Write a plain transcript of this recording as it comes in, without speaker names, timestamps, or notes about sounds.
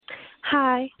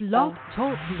Hi. Blog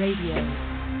Talk Radio.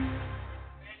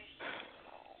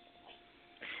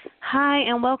 Hi,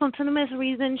 and welcome to the Miss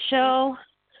Reason Show.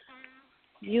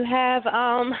 You have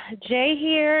Jay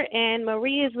here, and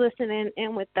Marie is listening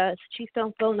in with us. She's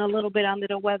still feeling a little bit under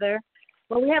the weather.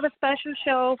 But we have a special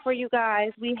show for you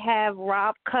guys. We have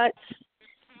RobCuts,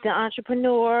 the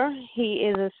entrepreneur. He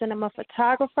is a cinema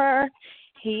photographer.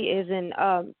 He is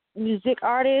an music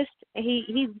artist.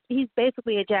 He's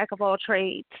basically a jack of all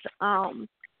trades.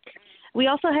 We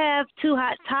also have two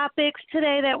hot topics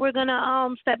today that we're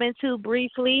gonna step into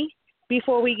briefly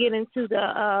before we get into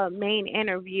the main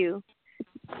interview.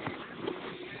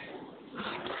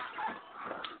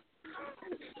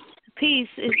 Peace.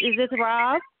 Is this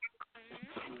Rob?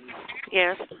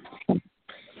 Yes.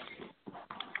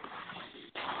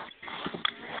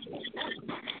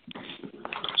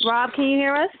 Rob, can you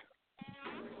hear us?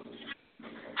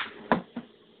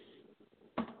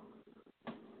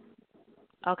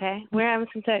 Okay, we're having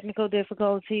some technical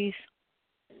difficulties.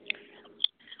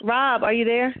 Rob, are you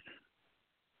there?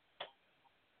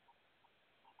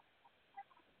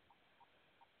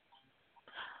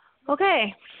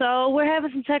 Okay, so we're having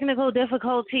some technical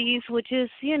difficulties, which is,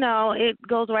 it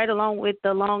goes right along with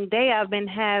the long day I've been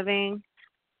having.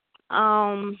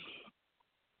 I'm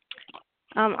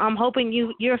hoping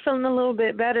you're feeling a little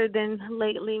bit better than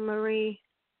lately, Marie.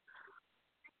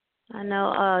 I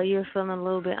know you're feeling a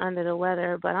little bit under the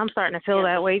weather, but I'm starting to feel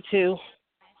that way too.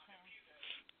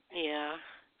 Yeah.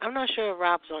 I'm not sure if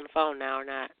Rob's on the phone now or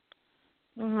not.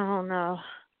 I don't know.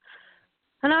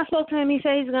 And I spoke to him. He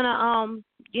said he's gonna,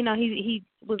 he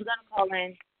was gonna call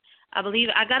in. I believe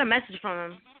I got a message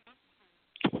from him.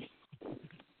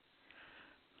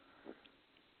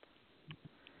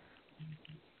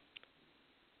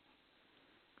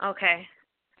 Okay.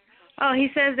 Oh, he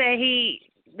says that he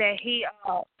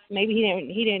maybe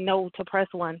he didn't know to press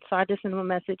one, so I just sent him a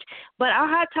message. But our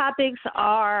hot topics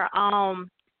are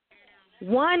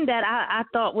one that I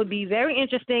thought would be very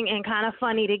interesting and kind of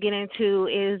funny to get into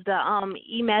is the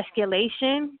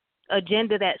emasculation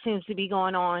agenda that seems to be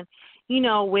going on,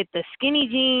 with the skinny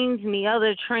jeans and the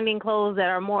other trending clothes that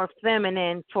are more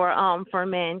feminine for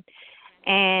men.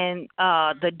 And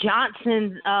the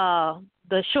Johnsons,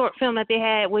 the short film that they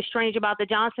had was Strange About the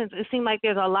Johnsons. It seemed like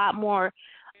there's a lot more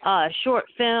short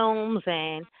films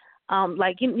and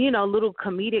little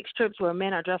comedic strips where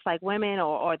men are dressed like women,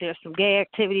 or there's some gay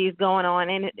activities going on,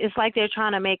 and it's like they're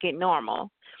trying to make it normal.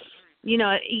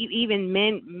 Even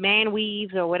man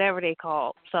weaves or whatever they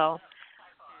call. So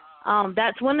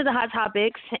that's one of the hot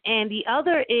topics, and the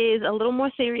other is a little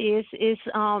more serious. Is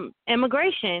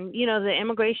immigration. The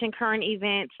immigration current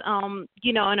events. In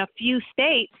a few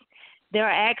states, there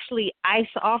are actually ICE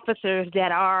officers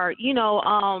that are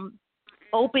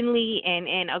openly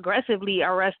and aggressively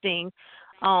arresting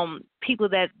people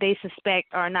that they suspect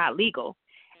are not legal.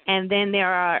 And then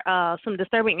there are some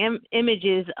disturbing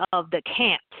images of the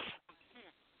camps.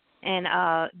 And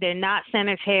they're not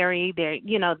sanitary. They're,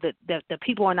 the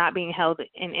people are not being held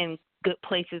in good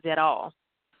places at all.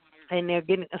 And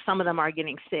some of them are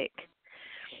getting sick.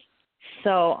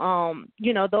 So,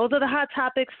 those are the hot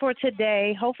topics for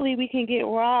today. Hopefully we can get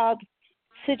Rob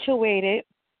situated.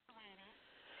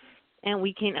 And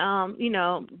we can,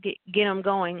 get them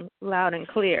going loud and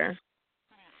clear.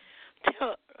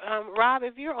 Rob,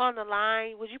 if you're on the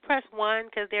line, would you press 1?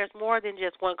 Because there's more than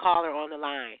just one caller on the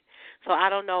line. So I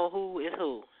don't know who is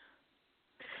who.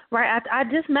 Right. I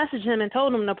just messaged him and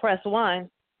told him to press 1.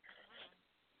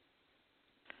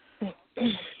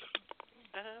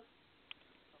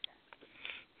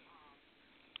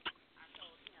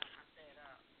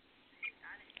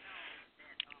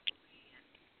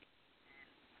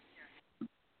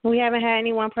 We haven't had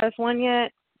anyone press 1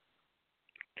 yet.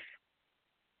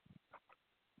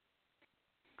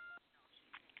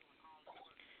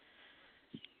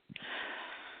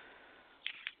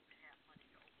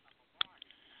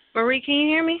 Marie, can you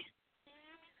hear me?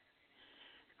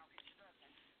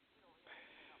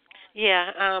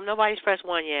 Yeah, nobody's pressed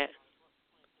 1 yet.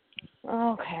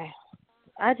 Okay.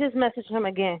 I just messaged him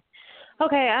again.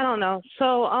 Okay, I don't know.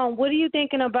 So, what are you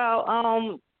thinking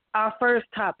about our first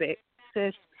topic,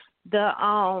 sis? The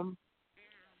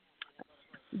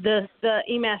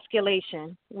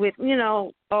emasculation with,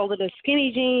 all of the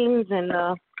skinny jeans and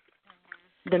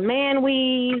the man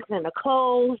weaves and the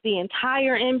clothes, the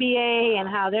entire NBA, and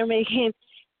how they're making,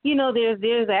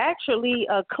 there's actually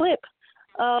a clip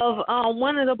of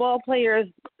one of the ball players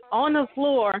on the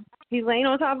floor. He's laying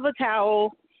on top of a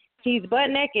towel. He's butt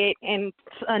naked, and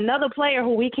another player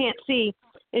who we can't see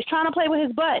is trying to play with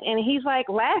his butt, and he's like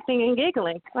laughing and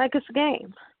giggling like it's a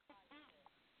game.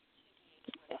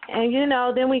 And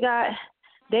then we got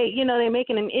they're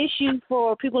making an issue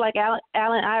for people like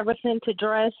Allen Iverson to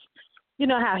dress,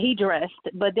 how he dressed,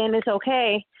 but then it's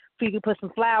okay for you to put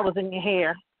some flowers in your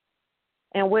hair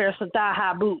and wear some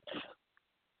thigh-high boots.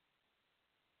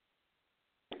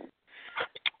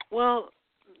 Well,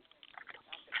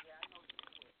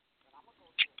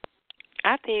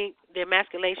 I think the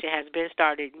emasculation has been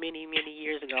started many, many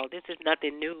years ago. This is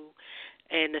nothing new.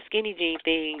 And the skinny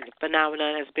jean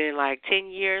phenomenon has been like 10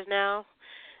 years now,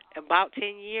 about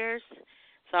 10 years.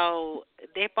 So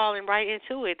they're falling right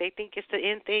into it. They think it's the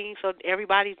end thing, so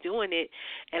everybody's doing it.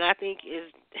 And I think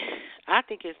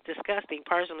it's disgusting,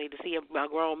 personally, to see a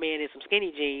grown man in some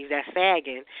skinny jeans that's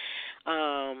sagging.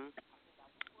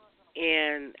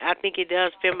 And I think it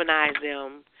does feminize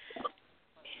them.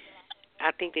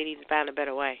 I think they need to find a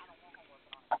better way.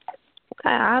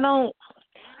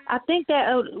 I think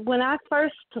that when I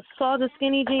first saw the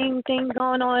skinny jean thing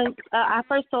going on, I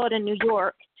first saw it in New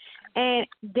York, and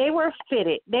they were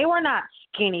fitted. They were not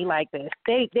skinny like this.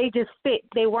 They just fit.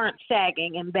 They weren't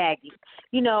sagging and baggy.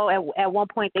 At one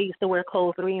point they used to wear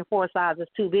clothes 3 and 4 sizes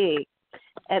too big.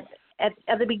 At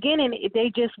the beginning,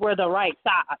 they just were the right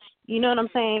size. You know what I'm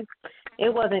saying?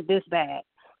 It wasn't this bad.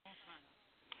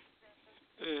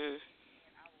 Mm-hmm.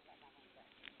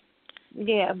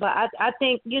 Yeah, but I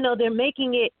think, they're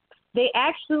making it, they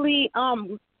actually,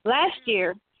 last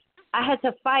year, I had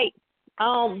to fight,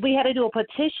 we had to do a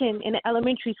petition in the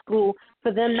elementary school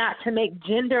for them not to make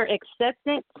gender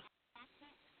acceptance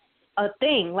a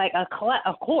thing, like a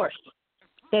course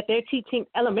that they're teaching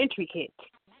elementary kids.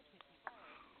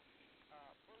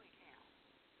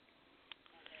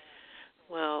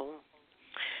 Well,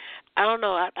 I don't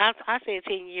know. I said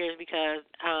 10 years because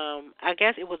I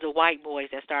guess it was the white boys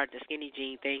that started the skinny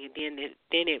jean thing, and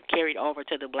then it carried over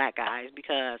to the black guys,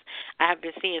 because I have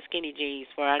been seeing skinny jeans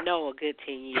for, I know, a good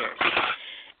 10 years.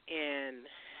 And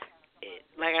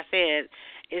like I said,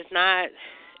 it's not,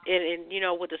 and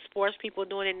with the sports people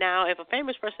doing it now, if a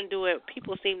famous person do it,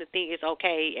 people seem to think it's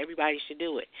okay, everybody should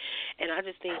do it. And I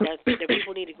just think that the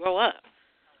people need to grow up.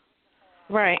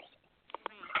 Right.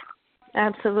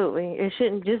 Absolutely. It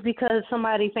shouldn't, just because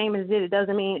somebody famous did it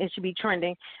doesn't mean it should be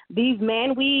trending. These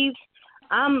man weaves,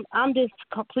 I'm just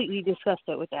completely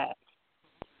disgusted with that.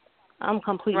 I'm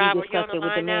completely Robert, disgusted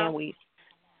with the man now? weave.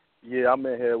 Yeah, I'm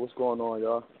in here. What's going on,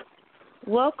 y'all?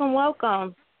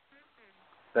 Welcome.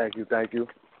 Thank you.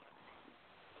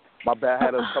 My bad, I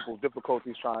had a couple of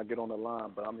difficulties trying to get on the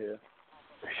line, but I'm here.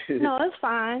 No, it's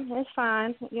fine.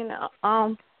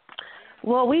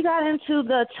 Well, we got into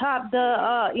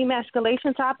the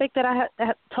emasculation topic that I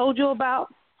had told you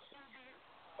about.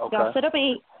 Okay. Y'all sit up and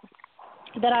eat.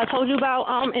 That I told you about.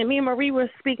 And me and Marie were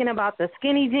speaking about the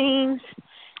skinny jeans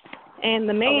and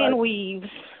the man weaves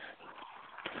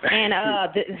and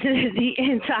the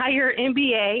entire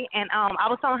NBA. And I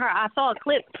was telling her I saw a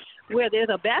clip where there's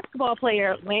a basketball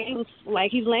player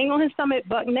he's laying on his stomach,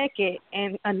 butt naked,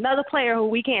 and another player who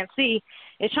we can't see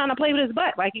is trying to play with his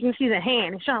butt. Like, you can see the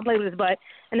hand. He's trying to play with his butt.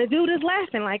 And the dude is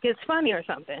laughing like it's funny or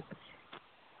something.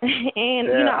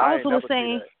 And, I also was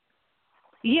saying,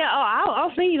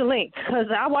 I'll send you the link, because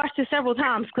I watched it several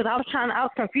times because I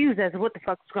was confused as to what the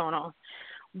fuck was going on.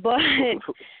 But,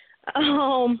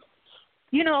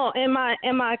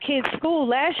 in my kids' school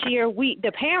last year,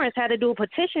 the parents had to do a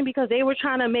petition because they were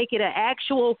trying to make it an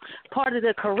actual part of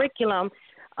the curriculum,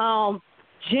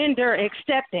 gender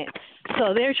acceptance.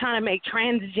 So they're trying to make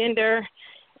transgender,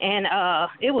 and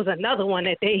it was another one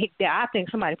that I think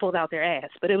somebody pulled out their ass,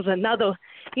 but it was another,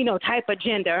 type of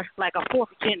gender, like a fourth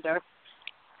gender.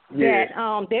 Yeah.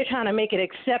 That they're trying to make it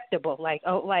acceptable, in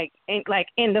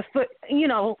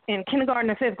kindergarten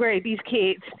and 5th grade, these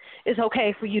kids, it's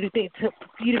okay for you to be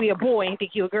a boy and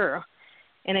think you're a girl,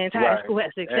 and the entire school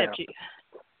has to accept you.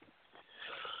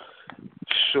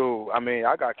 Sure. I mean,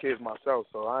 I got kids myself,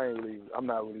 so I'm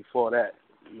not really for that.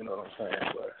 You know what I'm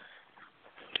saying? But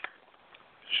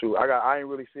shoot, I ain't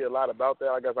really see a lot about that.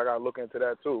 I guess I got to look into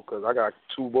that too, because I got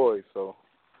 2 boys. So.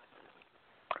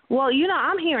 Well,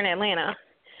 I'm here in Atlanta.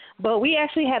 But we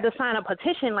actually had to sign a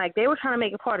petition, like they were trying to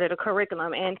make it part of the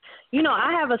curriculum. And,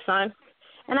 I have a son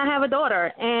and I have a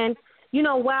daughter. And,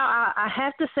 while I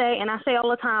have to say, and I say all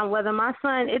the time, whether my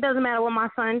son, it doesn't matter what my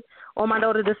son or my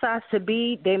daughter decides to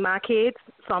be, they're my kids,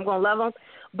 so I'm going to love them.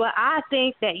 But I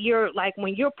think that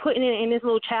when you're putting it in this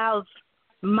little child's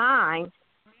mind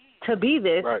to be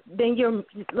this, then you're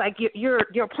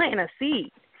planting a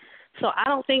seed. So I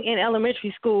don't think in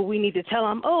elementary school we need to tell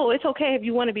them, oh, it's okay if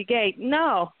you want to be gay.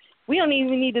 No. We don't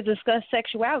even need to discuss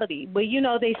sexuality, but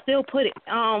they still put it.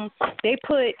 They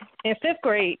put in 5th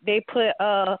grade. They put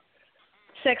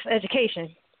sex education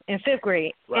in 5th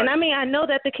grade. Right. And I mean, I know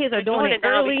that the kids are doing it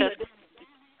early.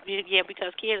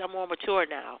 Because kids are more mature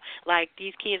now. Like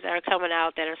these kids that are coming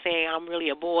out that are saying I'm really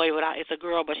a boy, but it's a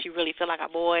girl, but she really feel like a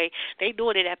boy. They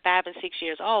doing it at 5 and 6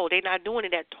 years old. They're not doing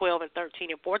it at 12 and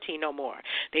 13 and 14 no more.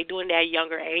 They doing it at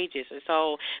younger ages, and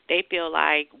so they feel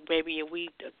like maybe if we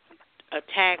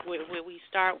when we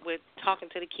start with talking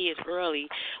to the kids early,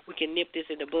 we can nip this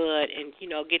in the bud and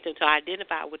get them to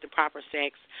identify with the proper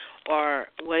sex or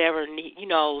whatever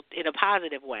in a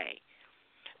positive way.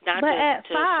 But at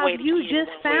 5, you just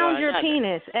found your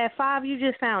penis. At 5, you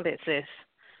just found it, sis.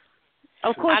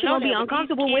 Of course, you're going to be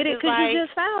uncomfortable with it because you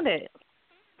just found it.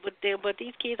 But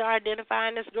these kids are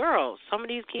identifying as girls. Some of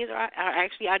these kids are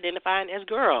actually identifying as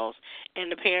girls,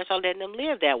 and the parents are letting them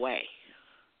live that way.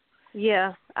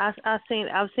 Yeah, I've seen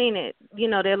it.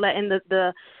 They're letting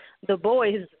the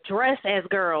boys dress as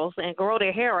girls and grow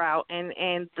their hair out,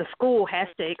 and the school has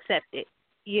to accept it.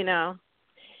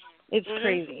 It's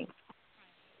crazy.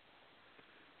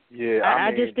 Yeah,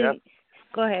 I just think.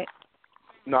 Go ahead.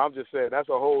 No, I'm just saying that's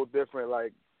a whole different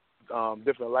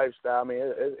different lifestyle. I mean,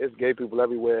 it's gay people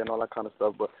everywhere and all that kind of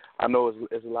stuff, but I know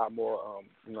it's a lot more,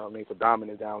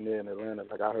 predominant down there in Atlanta.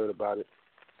 Like I heard about it,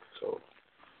 so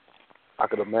I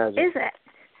could imagine.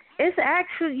 It's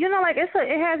actually,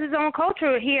 it has its own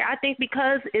culture here. I think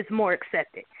because it's more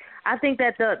accepted. I think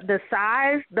that the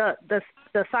size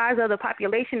the size of the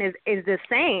population is the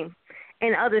same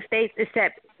in other states,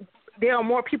 except there are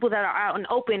more people that are out and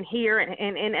open here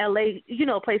in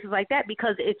LA, places like that,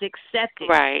 because it's accepted.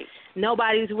 Right.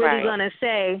 Nobody's really going to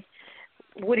say,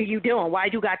 what are you doing? Why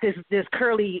you got this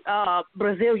curly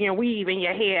Brazilian weave in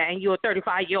your hair and you're a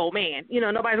 35-year-old man?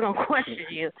 Nobody's going to question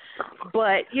you.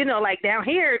 But, like down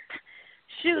here,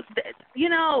 shoot,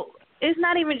 it's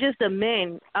not even just the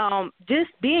men.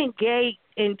 Just being gay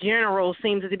in general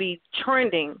seems to be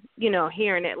trending,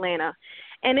 here in Atlanta.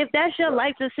 And if that's your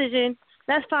life decision,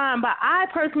 that's fine, but I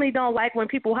personally don't like when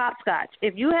people hopscotch.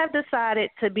 If you have decided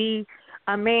to be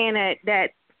a man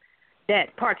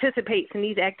that participates in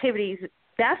these activities,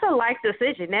 that's a life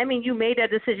decision. That means you made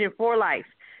that decision for life.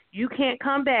 You can't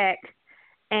come back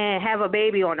and have a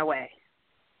baby on the way.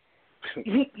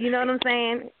 You know what I'm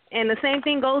saying? And the same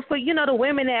thing goes for, the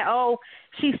women that,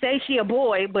 she say she a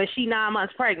boy, but she 9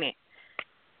 months pregnant.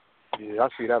 Yeah, I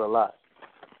see that a lot.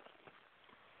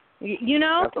 I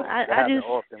just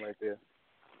often right there.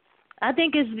 I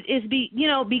think because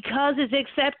it's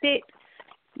accepted,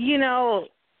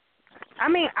 I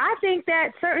mean, I think that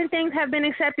certain things have been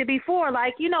accepted before.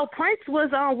 Like, Prince was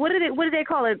what did they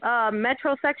call it?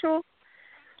 Metrosexual?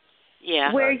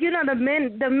 Yeah. Where,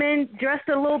 the men dressed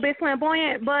a little bit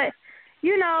flamboyant, but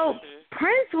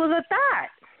Prince was a thought.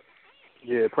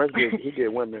 Yeah, Prince he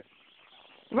get women.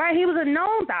 Right, he was a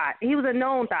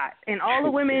known thought. And all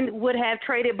the women would have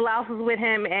traded blouses with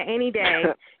him at any day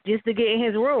just to get in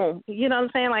his room. You know what I'm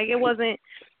saying? Like, it wasn't,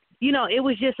 it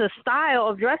was just a style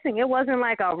of dressing. It wasn't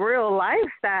like a real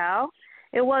lifestyle.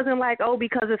 It wasn't like,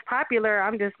 because it's popular,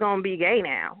 I'm just going to be gay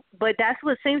now. But that's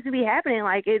what seems to be happening.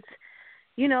 Like, it's,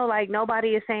 like nobody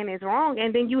is saying it's wrong.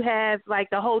 And then you have, like,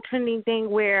 the whole trending thing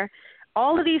where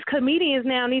all of these comedians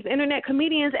now, these internet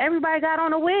comedians, everybody got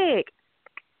on a wig.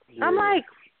 Yeah. I'm like,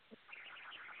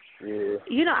 yeah.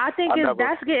 I think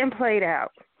that's getting played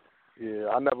out. Yeah,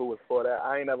 I never was for that.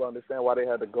 I ain't never understand why they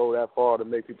had to go that far to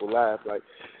make people laugh. Like,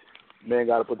 men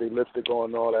got to put their lipstick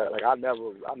on and all that. Like, I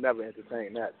never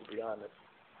entertained that, to be honest.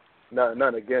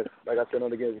 None against, like I said,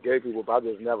 none against gay people, but I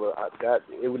just never,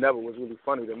 it never was really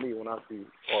funny to me when I see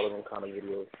all of them kind of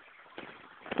videos.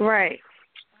 Right.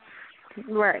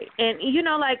 Right. And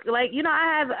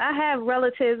I have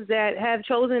relatives that have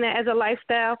chosen it as a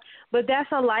lifestyle, but that's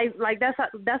a life, like that's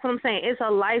what I'm saying. It's a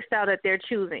lifestyle that they're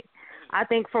choosing. I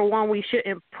think for one, we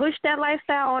shouldn't push that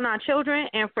lifestyle on our children,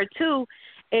 and for two,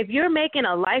 if you're making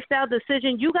a lifestyle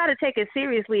decision, you got to take it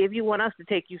seriously if you want us to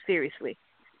take you seriously.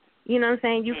 You know what I'm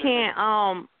saying? You can't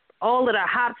all of the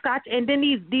hopscotch and then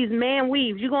these man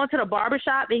weaves. You going to the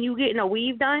barbershop and you getting a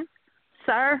weave done,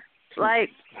 sir? Like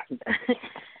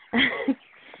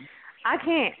I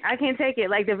can't take it.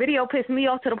 Like, the video pissed me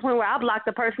off to the point where I blocked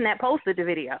the person that posted the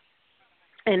video,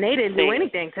 and they didn't do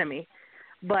anything to me.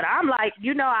 But I'm like,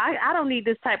 I don't need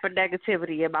this type of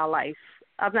negativity in my life.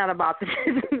 I'm not about this.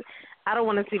 I don't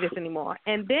want to see this anymore.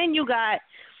 And then you got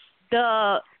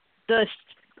the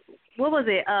what was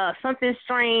it? Something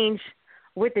strange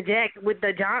with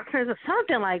the Johnsons or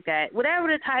something like that. Whatever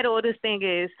the title of this thing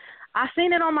is. I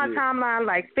seen it on my timeline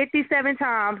like 57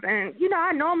 times, and,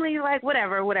 I normally like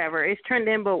whatever. It's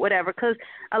trending, but whatever, because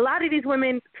a lot of these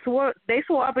women swore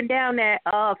up and down that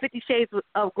 50 Shades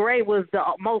of Grey was the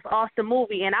most awesome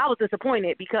movie, and I was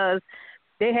disappointed because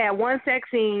They had one sex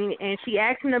scene, and she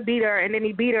asked him to beat her, and then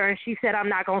he beat her, and she said, I'm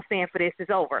not going to stand for this. It's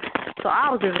over. So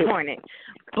I was disappointed.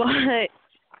 But,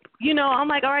 you know, I'm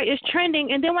like, all right, it's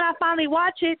trending. And then when I finally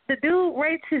watch it, the dude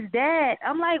rapes his dad.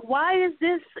 I'm like, why is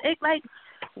this,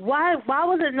 why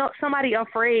wasn't somebody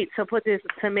afraid to put this,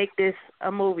 to make this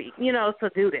a movie, you know,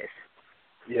 to do this?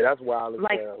 Yeah, that's wild.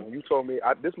 Like, when you told me,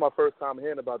 this is my first time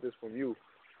hearing about this from you.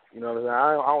 You know what I'm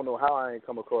saying? I don't know how I ain't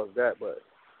come across that, but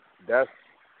that's,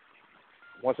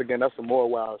 once again, that's some more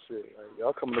wild shit. Like,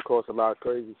 y'all coming across a lot of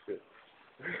crazy shit.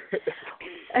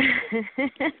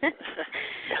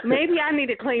 Maybe I need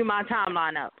to clean my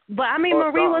timeline up. But I mean,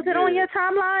 Marie, was it on your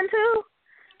timeline too?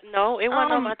 No, it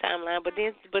wasn't on my timeline. But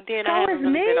then so I haven't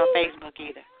really been on Facebook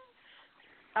either.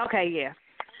 Okay, yeah.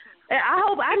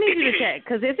 I need you to check,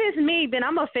 because if it's me, then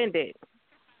I'm offended.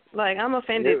 Like, I'm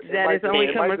offended that it's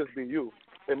only coming. It might just be you.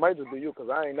 It might just be you, because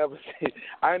I ain't never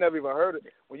even heard it.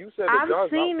 When you said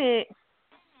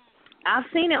I've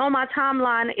seen it on my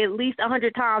timeline at least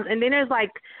 100 times, and then there's like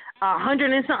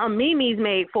 100 and something memes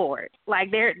made for it.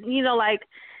 Like, there, you know, like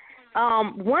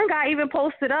one guy even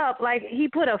posted up, like, he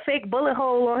put a fake bullet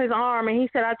hole on his arm, and he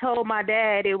said, I told my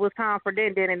dad it was time for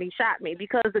din-din, and he shot me,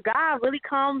 because the guy really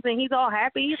comes and he's all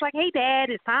happy. He's like, hey,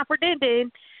 Dad, it's time for din-din.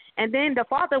 And then the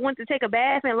father went to take a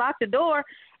bath and locked the door,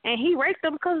 and he raped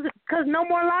him because no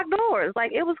more locked doors.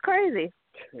 Like, it was crazy.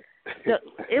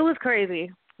 It was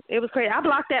crazy. It was crazy. I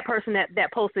blocked that person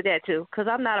that posted that too, because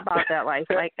I'm not about that life.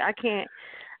 Like, I can't.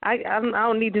 I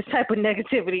don't need this type of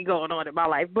negativity going on in my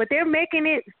life. But they're making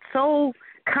it so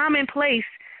commonplace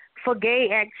for gay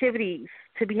activities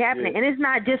to be happening, and it's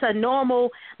not just a normal,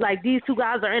 like, these two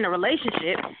guys are in a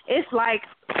relationship. It's like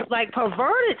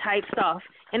perverted type stuff,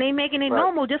 and they making it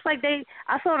normal. Just like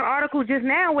I saw an article just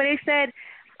now where they said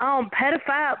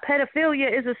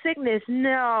pedophilia is a sickness.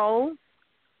 No.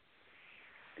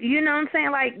 You know what I'm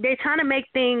saying? Like, they're trying to make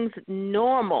things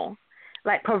normal,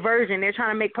 like perversion. They're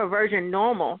trying to make perversion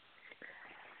normal.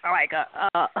 Like,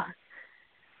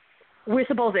 we're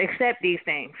supposed to accept these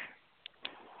things.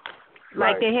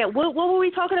 Like, they had, what were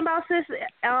we talking about, sis?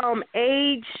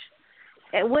 Age.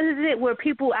 What is it? Where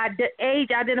people age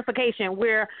identification,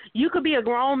 where you could be a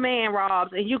grown man,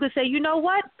 Robs, and you could say, you know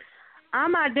what?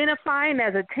 I'm identifying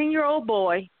as a 10-year-old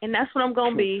boy, and that's what I'm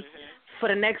gonna be for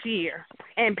the next year,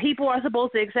 and people are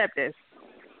supposed to accept this.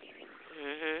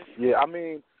 Yeah, I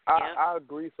mean, I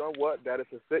agree somewhat that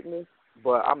it's a sickness,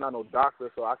 but I'm not no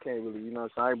doctor, so I can't really, you know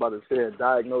what I'm saying? I ain't about to sit and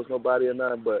diagnose nobody or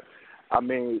nothing, but, I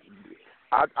mean,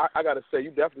 I got to say, you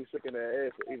definitely sick in the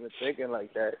head for even thinking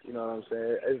like that, you know what I'm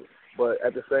saying? But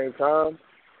at the same time,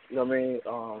 you know what I mean,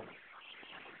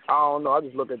 I don't know, I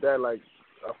just look at that like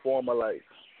a form of, like,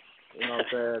 you know what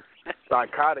I'm saying,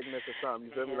 psychoticness or something,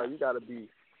 you feel me? Like, you got to be,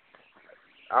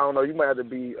 I don't know, you might have to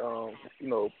be, you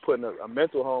know, putting a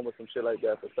mental home or some shit like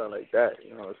that for something like that,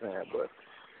 you know what I'm saying?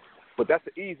 But that's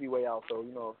the easy way out, so,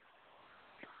 you know,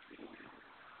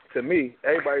 to me,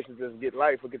 everybody should just get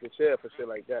life or get the chair for shit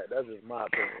like that. That's just my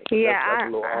opinion. Yeah, that's a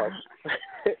little harsh.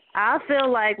 I feel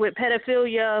like with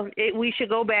pedophilia, we should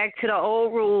go back to the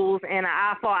old rules and an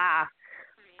eye for eye.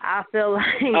 I feel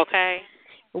like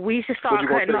we should start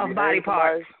cutting off body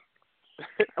parts.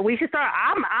 We should start.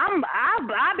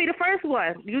 I'll be the first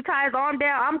one. You tie his arm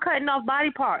down, I'm cutting off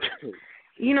body parts.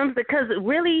 You know, because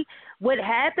really, what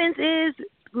happens is,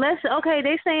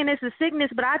 they saying it's a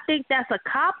sickness, but I think that's a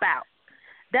cop out.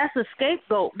 That's a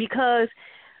scapegoat, because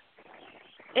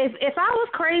if I was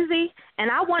crazy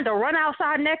and I wanted to run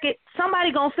outside naked,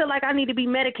 somebody gonna feel like I need to be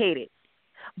medicated.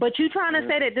 But you trying to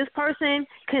say that this person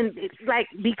can, like,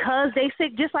 because they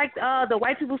sick, just like the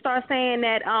white people start saying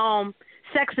that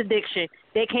sex addiction,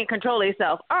 they can't control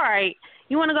themselves. All right,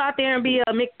 you want to go out there and be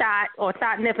a McThot or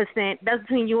Thotnificent, that's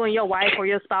between you and your wife or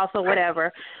your spouse or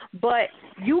whatever. But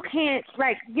you can't,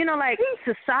 like, you know, like,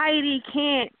 society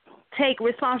can't take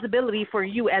responsibility for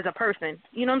you as a person.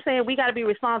 You know what I'm saying? We got to be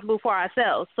responsible for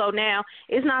ourselves. So now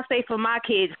it's not safe for my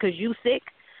kids because you sick.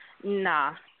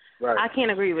 Nah, I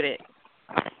can't agree with it.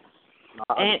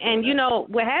 And you know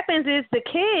what happens is the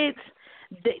kids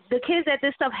that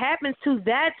this stuff happens to,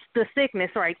 that's the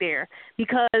sickness right there,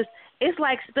 because it's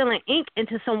like spilling ink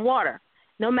into some water.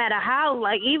 No matter how,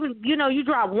 like, even, you know, you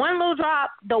drop one little drop,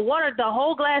 the water, the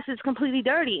whole glass is completely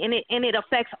dirty, and it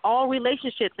affects all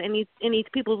relationships in these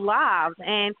people's lives.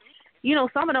 And, you know,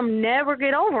 some of them never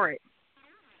get over it.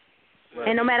 Right.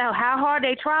 And no matter how hard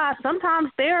they try, sometimes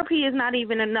therapy is not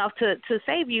even enough to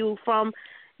save you from,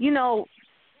 you know,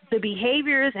 the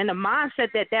behaviors and the mindset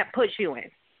that puts you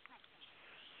in.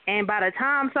 And by the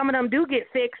time some of them do get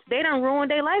fixed, they done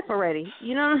ruined their life already.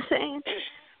 You know what I'm saying?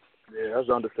 Yeah, that's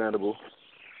understandable.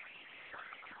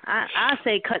 I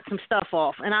say cut some stuff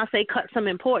off, and I say cut some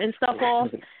important stuff off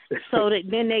so that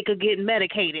then they could get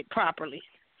medicated properly.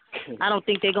 I don't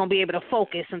think they're going to be able to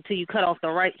focus until you cut off the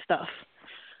right stuff.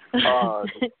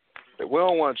 We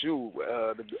don't want you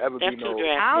to ever be no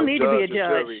I don't need to be a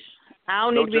judge. I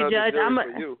don't need to be a judge.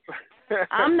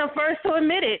 I'm the first to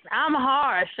admit it. I'm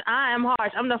harsh. I am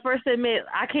harsh. I'm the first to admit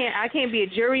I can't be a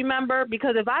jury member,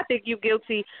 because if I think you're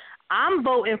guilty, I'm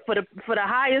voting for the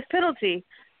highest penalty.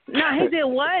 No, he did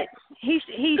what? He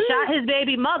shot his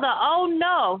baby mother. Oh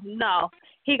no,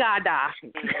 he gotta die.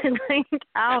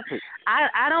 I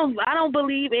don't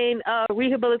believe in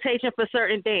rehabilitation for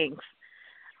certain things.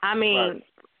 I mean, right.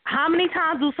 How many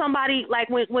times do somebody, like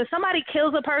when somebody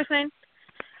kills a person,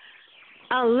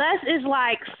 unless it's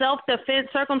like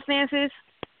self-defense circumstances,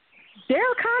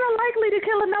 they're kind of likely to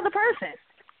kill another person.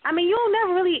 I mean, you don't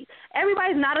never really,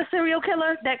 everybody's not a serial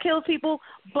killer that kills people,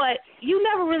 but you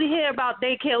never really hear about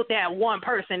they killed that one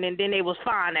person and then they was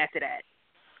fine after that.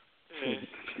 Mm-hmm.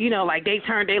 You know, like they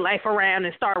turned their life around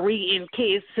and start reading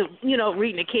kids to,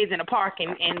 reading the kids in the park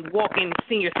and walking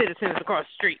senior citizens across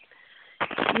the street.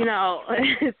 You know,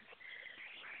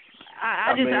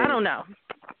 I don't know.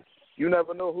 You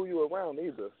never know who you're around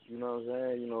either. You know what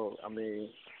I'm saying? I mean,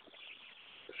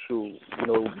 shoot,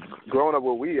 growing up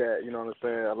where we at, you know what I'm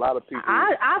saying? A lot of people.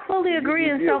 I fully agree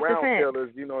in self-defense. Around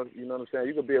killers, you know what I'm saying?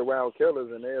 You could be around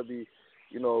killers and they'll be,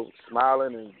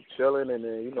 smiling and chilling, and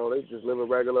then they just live a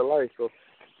regular life. So,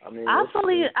 I mean, I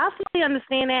fully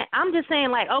understand that. I'm just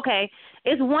saying, like, okay,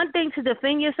 it's one thing to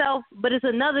defend yourself, but it's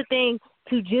another thing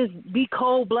to just be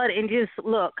cold-blooded and just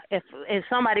look. If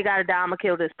somebody got to die, I'm gonna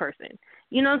kill this person.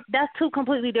 That's two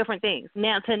completely different things.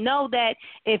 Now, to know that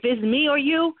if it's me or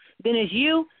you, then it's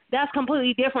you, that's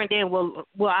completely different than, well,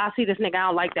 I see this nigga, I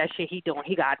don't like that shit he doing,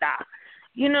 he got to die.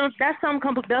 That's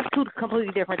two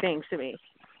completely different things to me.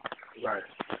 Right.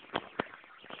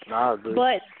 No, I agree.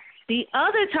 But the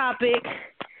other topic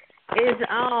is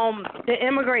the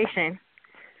immigration.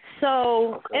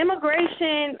 So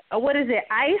immigration, what is it,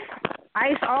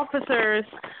 ICE officers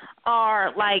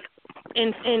are, like,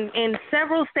 in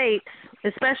several states,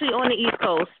 especially on the East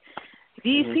Coast,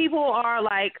 these people are,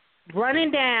 like,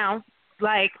 running down,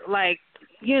 like they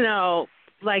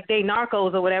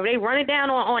narcos or whatever. They running down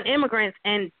on immigrants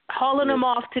and hauling them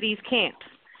off to these camps.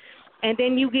 And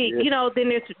then you get,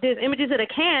 then there's images of the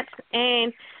camps,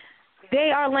 and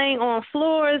they are laying on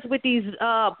floors with these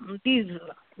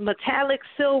metallic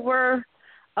silver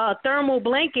thermal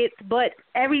blankets, but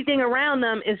everything around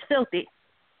them is filthy.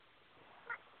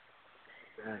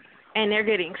 And they're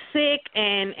getting sick,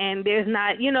 and there's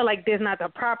not, there's not the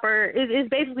proper, it's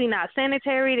basically not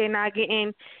sanitary. They're not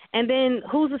getting, and then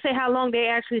who's to say how long they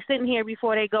actually sitting here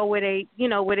before they go where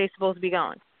they're supposed to be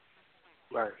going.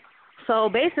 Right. So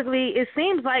basically, it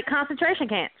seems like concentration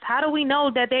camps. How do we know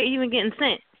that they're even getting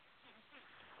sent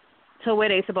to where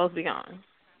they're supposed to be going?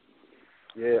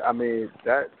 Yeah, I mean,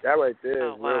 that right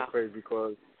there is real crazy,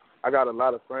 because I got a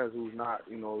lot of friends who's not,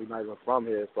 not even from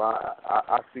here. So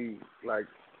I see, like,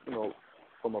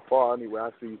 from afar anyway,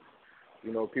 I see,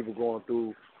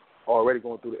 people already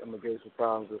going through the immigration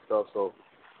problems and stuff. So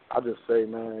I just say,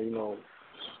 man,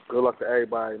 good luck to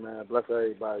everybody, man. Bless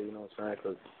everybody, you know what I'm saying?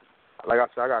 Because, like I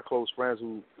said, I got close friends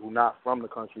who not from the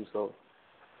country. So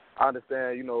I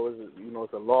understand,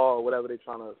 it's a law or whatever they're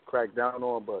trying to crack down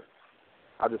on, but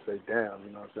I just say, damn, you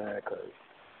know what I'm saying? Because,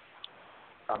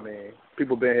 I mean,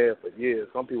 people been here for years.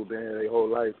 Some people been here their whole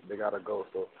life. They got to go.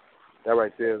 So that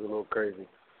right there is a little crazy.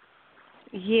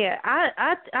 Yeah,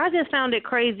 I just found it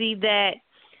crazy that,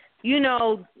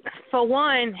 for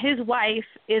one, his wife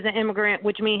is an immigrant,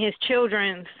 which means his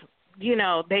children's,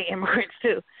 they immigrants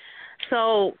too.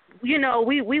 So,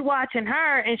 we watching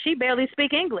her, and she barely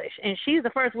speak English, and she's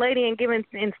the first lady and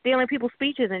stealing people's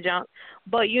speeches and junk.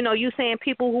 But, you saying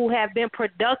people who have been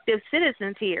productive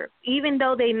citizens here, even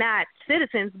though they not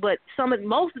citizens, but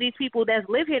most of these people that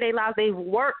live here, their lives, they've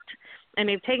worked and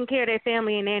they've taken care of their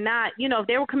family, and they're not, if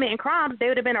they were committing crimes, they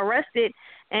would have been arrested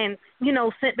and,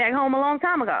 sent back home a long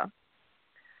time ago.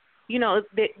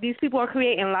 These people are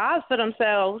creating lives for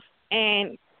themselves,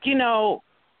 and,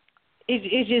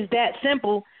 it's just that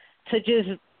simple to just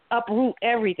uproot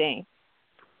everything.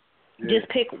 Yeah. Just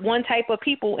pick one type of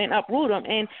people and uproot them.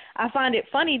 And I find it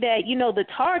funny that, the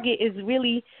target is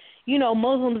really,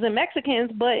 Muslims and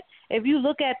Mexicans. But if you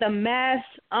look at the mass,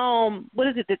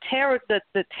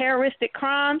 the terroristic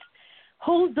crimes,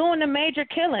 who's doing the major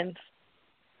killings?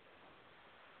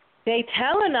 They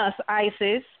telling us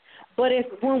ISIS. But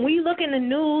when we look in the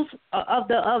news of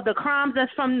the crimes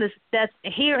that's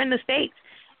here in the States,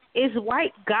 it's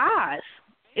white guys.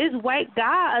 It's white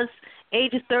guys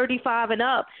ages 35 and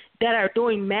up that are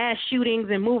doing mass shootings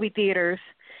in movie theaters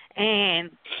and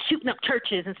shooting up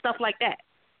churches and stuff like that.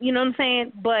 You know what I'm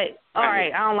saying? But all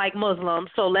right, I don't like Muslims,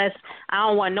 so I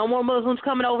don't want no more Muslims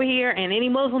coming over here, and any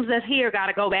Muslims that's here got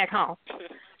to go back home.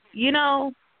 You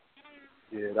know?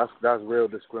 Yeah, that's real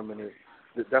discrimination.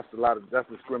 That's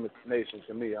discrimination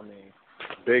to me. I mean,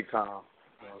 big time.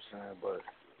 You know what I'm saying? But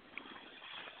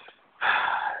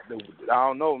I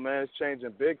don't know, man. It's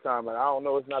changing big time. Like, I don't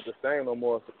know. It's not the same no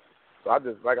more. So I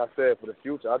just, like I said, for the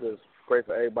future, I just pray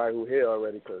for everybody who here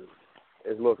already, because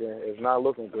it's not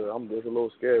looking good. It's a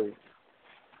little scary.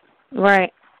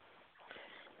 Right.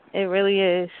 It really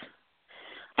is.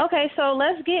 Okay, so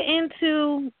let's get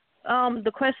into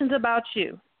the questions about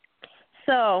you.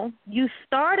 So you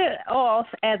started off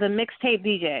as a mixtape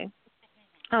DJ.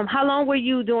 How long were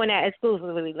you doing that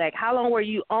exclusively? Like, how long were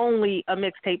you only a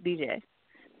mixtape DJ?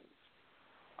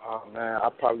 Oh, man, I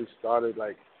probably started,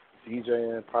 like,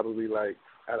 DJing probably, like,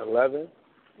 at 11,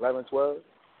 12.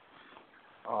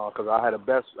 Because I had a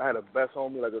best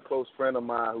homie, like a close friend of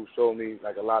mine, who showed me,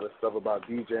 like, a lot of stuff about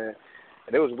DJing.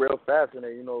 And it was real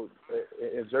fascinating. You know,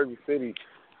 in Jersey City,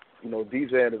 you know,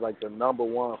 DJing is like the number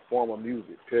one form of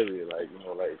music, period. Like, you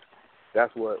know, like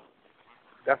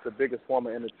that's the biggest form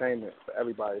of entertainment for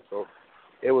everybody. So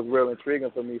it was real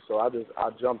intriguing for me. So I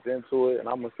jumped into it, and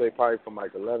I'm gonna say probably from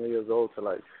like 11 years old to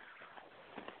like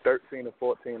 13 or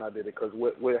 14 I did it. Because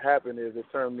what happened is it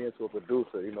turned me into a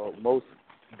producer. You know, most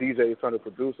DJs turn to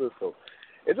producers, so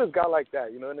it just got like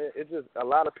that, you know, and it just, a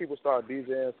lot of people started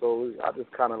DJing, so I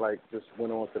just kind of like just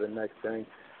went on to the next thing.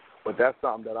 But that's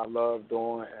something that I love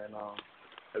doing, and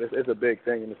it's a big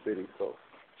thing in the city, so,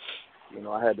 you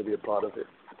know, I had to be a part of it.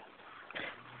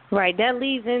 Right, that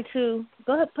leads into,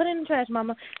 go ahead, put it in the trash,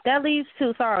 Mama. That leads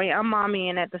to, sorry, I'm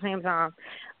mommying at the same time.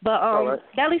 But right.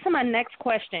 That leads to my next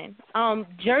question.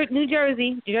 New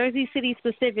Jersey, Jersey City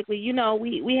specifically, you know,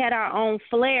 we had our own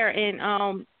flair in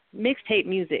mixtape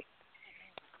music.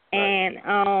 Right.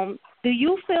 And do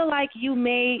you feel like you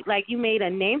made a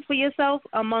name for yourself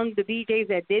among the DJs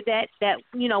that did that,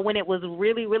 you know, when it was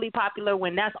really, really popular,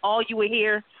 when that's all you would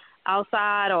hear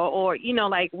outside, or you know,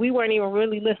 like we weren't even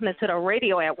really listening to the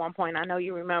radio at one point. I know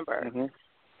you remember.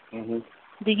 Mm-hmm.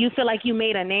 Mm-hmm. Do you feel like you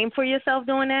made a name for yourself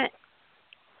doing that?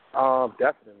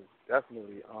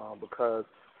 Definitely. Because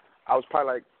I was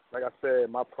probably like I said,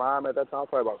 my prime at that time,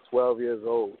 probably about 12 years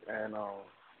old, and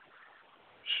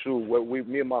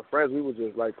me and my friends, we would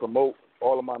just like promote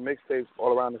all of my mixtapes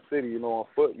all around the city, you know, on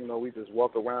foot. You know, we just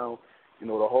walk around, you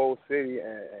know, the whole city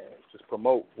and just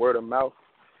promote word of mouth.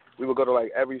 We would go to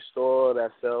like every store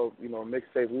that sell, you know,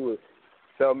 mixtapes. We would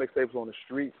sell mixtapes on the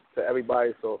street to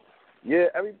everybody. So yeah,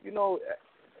 you know,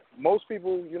 most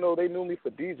people, you know, they knew me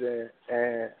for DJing,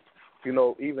 and you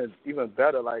know, even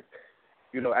better, like,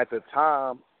 you know, at the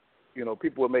time, you know,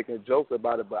 people were making jokes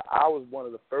about it, but I was one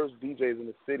of the first DJs in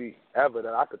the city ever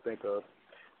that I could think of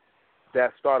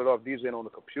that started off DJing on the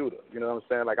computer. You know what I'm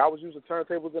saying? Like, I was using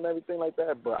turntables and everything like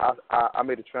that, but I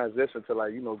made a transition to,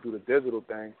 like, you know, do the digital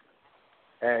thing.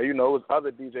 And, you know, it was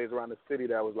other DJs around the city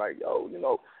that was like, yo, you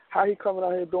know, how he coming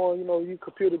out here doing, you know, you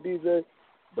computer DJ?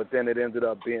 But then it ended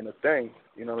up being a thing,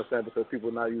 you know what I'm saying, because people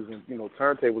are not using, you know,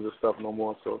 turntables and stuff no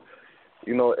more. So,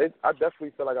 you know, I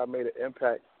definitely feel like I made an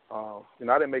impact. You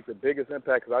know, I didn't make the biggest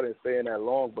impact because I didn't stay in that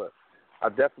long, but I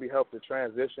definitely helped the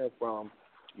transition from,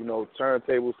 you know,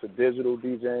 turntables to digital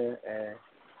DJing. And,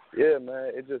 yeah,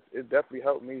 man, it definitely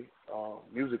helped me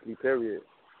musically, period,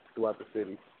 throughout the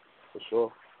city, for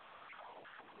sure.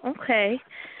 Okay.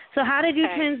 So how did you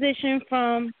transition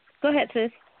from, go ahead,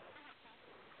 sis.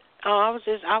 Oh, I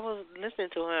was listening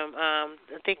to him,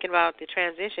 thinking about the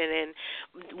transition,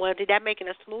 and did that make it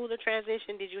a smoother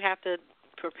transition? Did you have to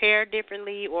prepare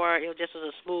differently, or it just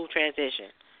was a smooth transition?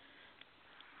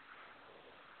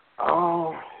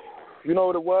 You know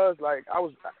what it was? Like,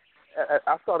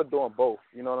 I started doing both,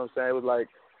 you know what I'm saying? It was like,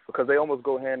 because they almost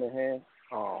go hand in hand.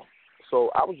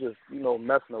 So I was just, you know,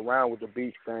 messing around with the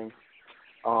beats thing.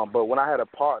 But when I had a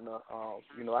partner,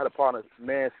 you know,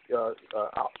 man,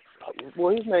 well,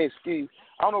 his name's Ski.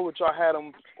 I don't know what y'all had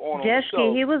him on Jet the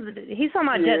show. He's talking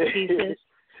about Jet Ski, sis.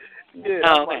 Yeah,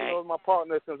 oh, okay. You know, my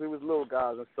partner since we was little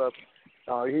guys and stuff.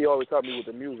 He always helped me with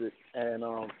the music, and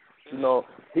you know,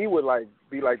 he would like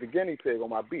be like the guinea pig on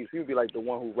my beats. He would be like the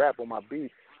one who rap on my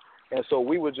beats, and so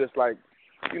we would just like,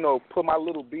 you know, put my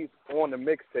little beats on the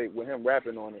mixtape with him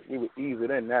rapping on it. We would ease it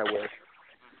in that way,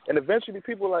 and eventually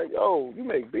people were like, "Yo, you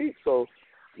make beats." So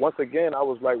once again, I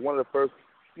was like one of the first,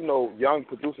 you know, young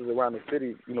producers around the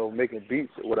city, you know, making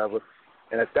beats or whatever.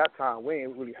 And at that time, we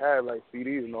didn't really have like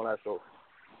CDs and all that, so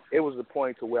it was the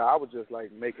point to where I was just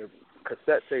like making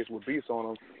cassette tapes with beats on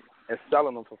them, and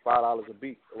selling them for $5 a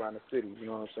beat around the city. You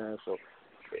know what I'm saying? So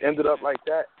it ended up like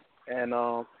that, and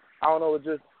I don't know. It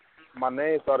just my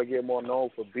name started getting more known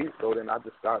for beats, so then I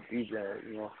just started DJing.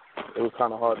 You know, it was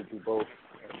kind of hard to do both.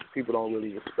 People don't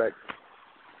really respect.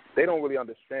 They don't really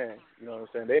understand. You know what I'm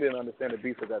saying? They didn't understand the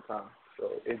beats at that time, so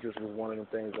it just was one of them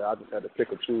things that I just had to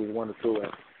pick or choose one or two.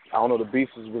 And I don't know, the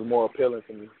beats was more appealing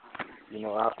to me. You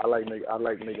know, I like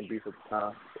making beats at the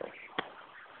time. So.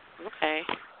 Okay.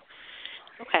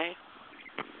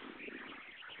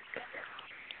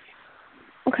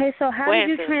 Okay, so how did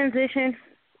you transition?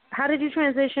 How did you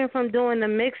transition from doing the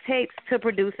mixtapes to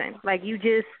producing? Like you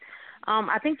just,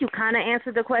 I think you kind of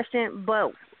answered the question,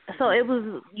 but so it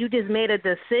was you just made a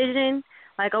decision,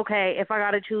 like okay, if I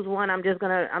got to choose one, I'm just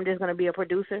gonna be a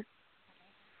producer.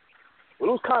 Well,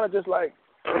 it was kind of just like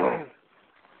I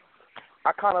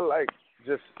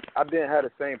didn't have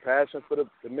the same passion for the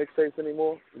mixtapes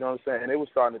anymore. You know what I'm saying? And it was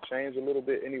starting to change a little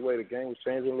bit anyway. The game was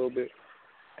changing a little bit.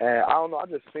 And I don't know, I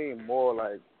just seen more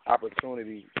like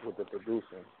opportunity with the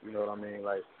producing. You know what I mean?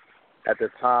 Like at the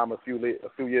time, a few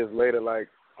years later, like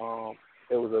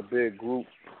it was a big group.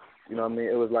 You know what I mean?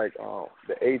 It was like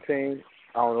the A-Team.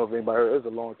 I don't know if anybody heard. It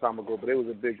was a long time ago, but it was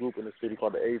a big group in the city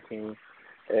called the A-Team,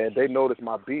 and they noticed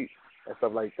my beats and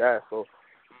stuff like that. So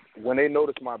when they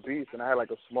noticed my beats, and I had like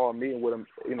a small meeting with them,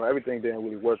 you know, everything didn't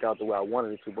really work out the way I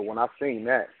wanted it to. But when I seen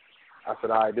that, I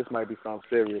said, all right, this might be something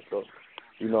serious. So.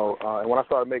 You know, and when I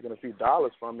started making a few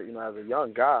dollars from it, you know, as a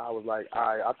young guy, I was like, all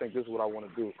right, I think this is what I want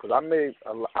to do. Because I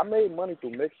made money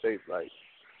through mixtapes. Like,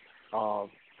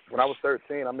 when I was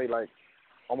 13, I made like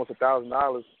almost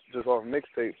 $1,000 just off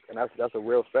mixtapes, and that's a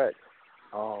real fact.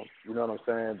 You know what I'm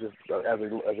saying? Just as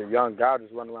a young guy,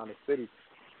 just running around the city.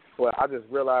 But I just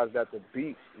realized that the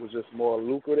beat was just more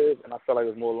lucrative, and I felt like it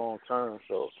was more long term.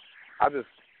 So I just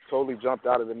totally jumped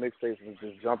out of the mixtapes and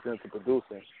just jumped into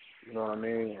producing. You know what I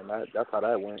mean? And that's how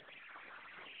that went.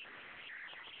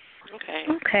 Okay.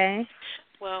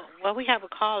 Well, we have a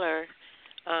caller.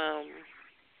 Let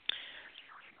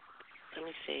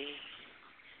me see.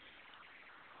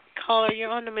 Caller,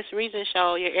 you're on the Miss Reason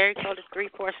Show. Your area code is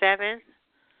 347.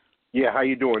 Yeah, how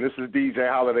you doing? This is DJ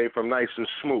Holiday from Nice and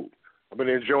Smooth. I've been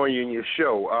enjoying your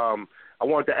show. I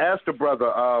wanted to ask the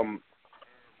brother,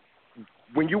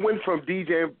 when you went from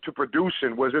DJing to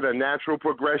producing, was it a natural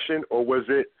progression, or was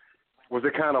it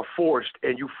kind of forced,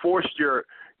 and you forced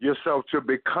yourself to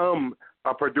become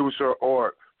a producer,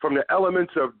 or from the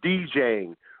elements of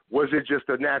DJing, was it just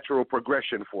a natural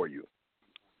progression for you?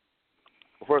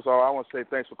 Well, first of all, I want to say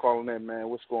thanks for calling in, man.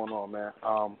 What's going on, man?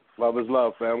 Love is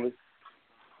love, family.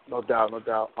 No doubt.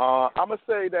 I'm going to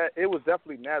say that it was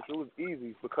definitely natural. It was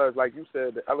easy because, like you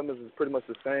said, the elements is pretty much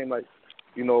the same, like,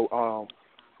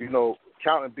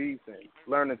 counting beats and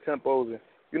learning tempos and,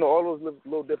 all those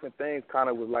little different things kind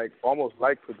of was like almost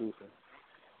like producing.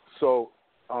 So,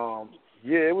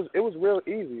 it was real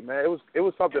easy, man. It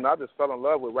was something I just fell in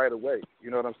love with right away. You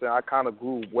know what I'm saying? I kind of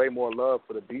grew way more love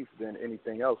for the beats than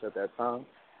anything else at that time,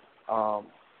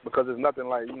 because there's nothing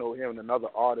like hearing another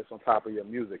artist on top of your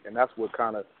music, and that's what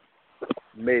kind of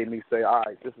made me say, all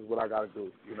right, this is what I got to do.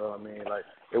 You know what I mean? Like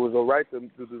it was all right to do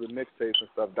the mixtapes and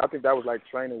stuff. I think that was like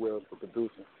training wheels for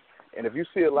producing. And if you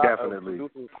see a lot of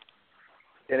producers.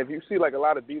 And if you see like a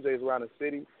lot of DJs around the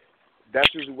city,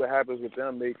 that's usually what happens with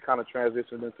them. They kind of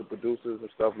transition into producers and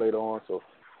stuff later on. So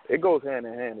it goes hand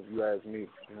in hand, if you ask me.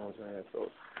 You know what I'm saying? So,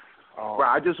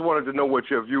 right. I just wanted to know what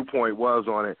your viewpoint was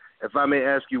on it. If I may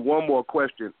ask you one more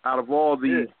question, out of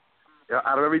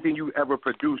everything you ever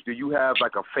produced, do you have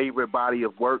like a favorite body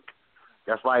of work?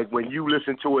 That's like when you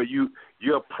listen to it,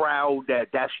 you're proud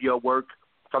that that's your work,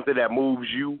 something that moves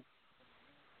you.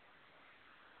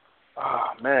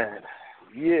 Oh man.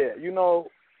 Yeah,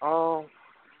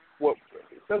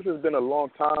 since it's been a long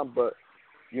time, but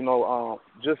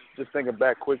just thinking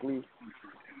back quickly,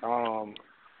 I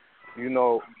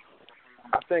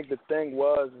think the thing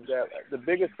was that the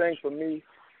biggest thing for me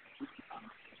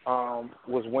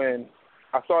was when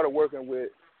I started working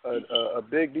with a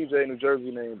big DJ in New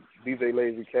Jersey named DJ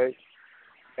Lazy K,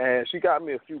 and she got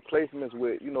me a few placements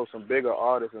with some bigger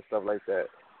artists and stuff like that.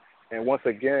 And once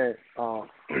again, I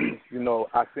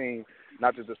seen,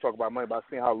 not to just talk about money, but I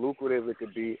seen how lucrative it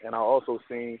could be, and I also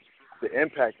seen the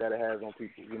impact that it has on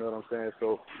people. You know what I'm saying?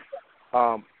 So,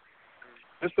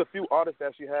 just a few artists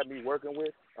that she had me working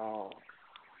with. One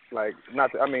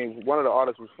of the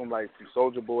artists was from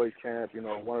Soulja Boy camp.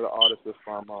 One of the artists was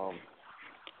from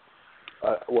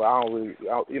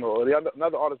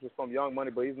another artist was from Young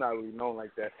Money, but he's not really known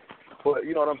like that. But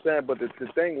you know what I'm saying? But the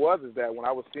thing is that when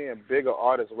I was seeing bigger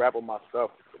artists rap on my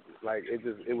stuff,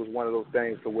 it was one of those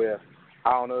things to where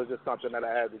I don't know, it's just something that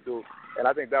I had to do. And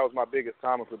I think that was my biggest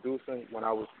time of producing when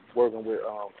I was working with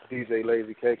DJ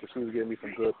Lazy K, because she was giving me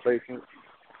some good placements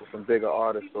with some bigger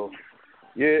artists. So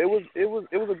yeah, it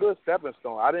was a good stepping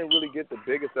stone. I didn't really get the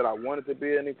biggest that I wanted to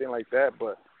be or anything like that,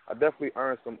 but I definitely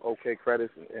earned some okay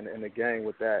credits in the game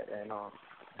with that, and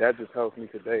that just helps me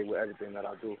today with everything that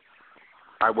I do.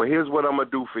 All right, well, here's what I'm going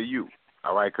to do for you,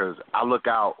 all right, because I look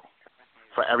out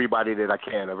for everybody that I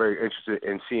can. I'm very interested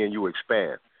in seeing you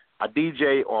expand. I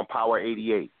DJ on Power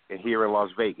 88 and here in Las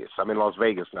Vegas. I'm in Las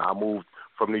Vegas now. I moved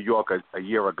from New York a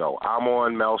year ago. I'm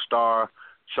on Mel Star,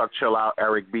 Chuck Chill Out,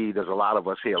 Eric B. There's a lot of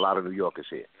us here, a lot of New Yorkers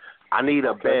here. I need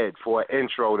a bed for an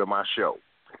intro to my show.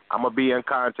 I'm going to be in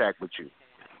contact with you.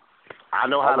 I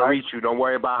know how to reach you. Don't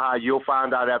worry about how. You'll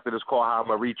find out after this call how I'm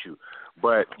going to reach you.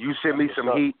 But you send me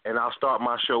some heat, and I'll start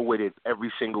my show with it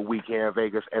every single week here in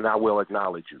Vegas, and I will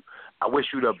acknowledge you. I wish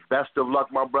you the best of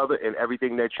luck, my brother, in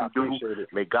everything that you do.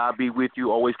 May God be with you.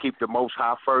 Always keep the Most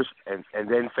High first, and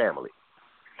then family.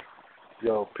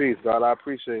 Yo, peace, God. I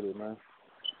appreciate it, man.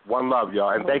 One love,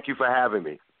 y'all, and thank you for having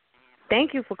me.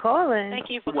 Thank you for calling. Thank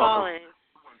you for calling.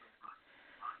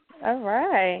 All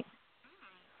right.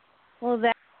 Well,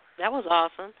 that was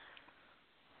awesome.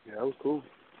 Yeah, that was cool.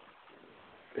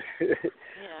 Yeah.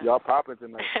 Y'all popping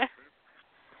tonight.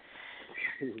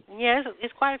 Yeah,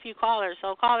 it's quite a few callers.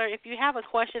 So, caller, if you have a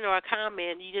question or a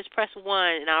comment, you just press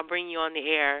 1, and I'll bring you on the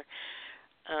air,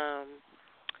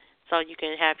 so you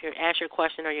can ask your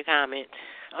question or your comment.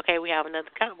 Okay, we have another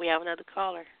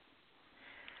caller.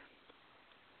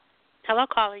 Hello,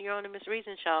 caller. You're on the Miss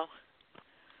Reason Show.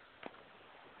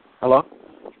 Hello.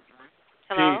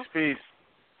 Hello. Peace.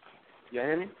 You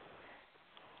hear me?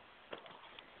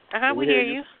 We hear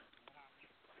you.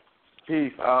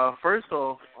 Peace. First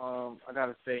off, I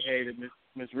gotta say, hey, the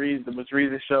Miss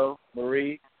Reason Show,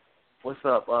 Marie, what's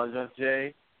up? Just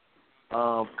Jay,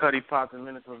 Cuddy Pop and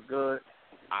Minutes was good.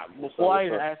 Before I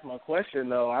even ask my question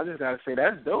though, I just gotta say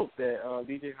that's dope that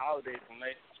DJ Holiday from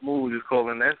Nice and Smooth is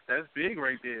calling. That's big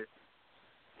right there.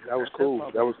 That was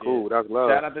cool. That was cool. That's love.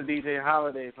 Shout out to DJ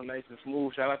Holiday from Nice and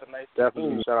Smooth. Shout out to Nice and Smooth.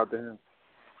 Definitely shout out to him.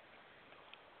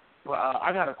 Well,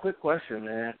 I got a quick question,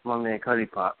 man. My man Cuddy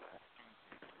Pop.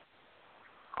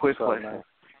 Quick question.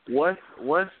 What's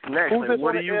next? Who's this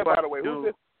what are you in, about by the way? to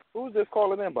do? Who's this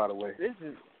calling in, by the way? This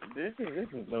is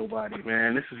nobody,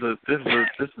 man. This is a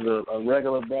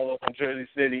regular brother from Jersey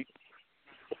City.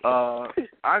 I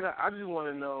just want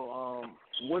to know,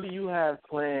 what do you have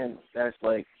planned?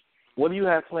 What do you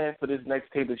have planned for this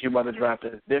next tape that you're about to drop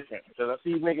that's different? Because I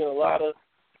see you making a lot of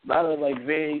like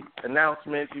vague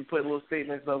announcements. You put little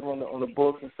statements up on the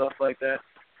books and stuff like that.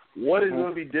 What is going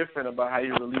to be different about how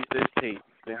you release this tape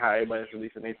than how everybody's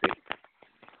releasing their tape?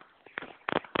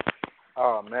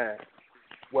 Oh man.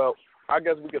 Well, I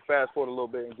guess we could fast forward a little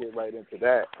bit and get right into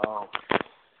that.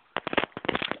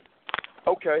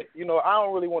 Okay, I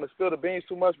don't really want to spill the beans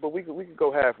too much, but we could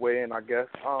go halfway in, I guess.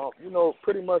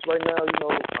 Pretty much right now, me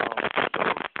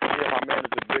and my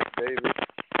manager Brick Davis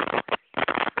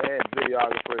and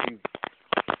videographer,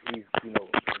 he's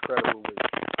incredible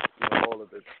with all of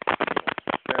the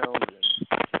films and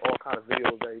all kind of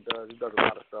videos that he does. He does a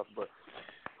lot of stuff, but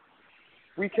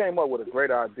we came up with a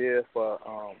great idea for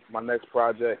my next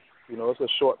project. It's a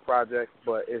short project,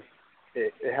 but it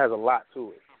has a lot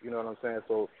to it. You know what I'm saying?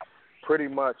 So pretty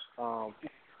much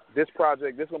this is going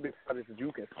to be a project that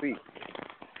you can see.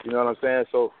 You know what I'm saying?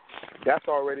 So that's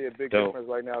already a big difference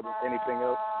right now than anything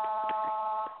else.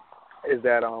 Is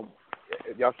that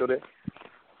y'all still there?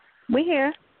 we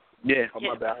here. Yeah. Oh,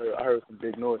 my bad. I heard some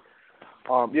big noise.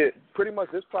 Yeah, pretty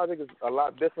much this project is a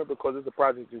lot different because it's a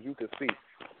project that you can see,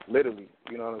 literally.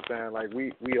 You know what I'm saying? Like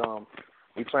we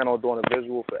plan on doing a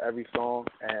visual for every song,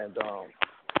 and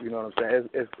you know what I'm saying?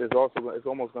 It's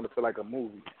almost going to feel like a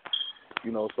movie.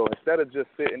 So instead of just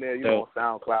sitting there, on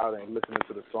SoundCloud and listening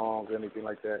to the songs or anything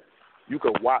like that, you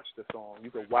could watch the song. You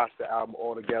could watch the album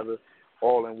all together,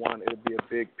 all in one. It'll be a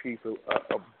big piece of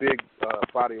a big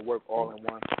body of work all in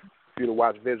one for you to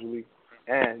watch visually.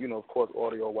 And, of course,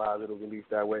 audio-wise, it'll release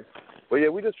that way. But, yeah,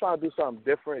 we're just trying to do something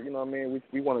different, you know what I mean?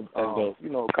 We want to,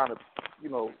 kind of,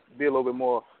 be a little bit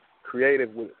more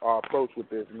creative with our approach with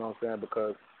this, you know what I'm saying?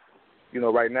 Because,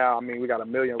 right now, we got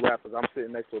 1 million rappers. I'm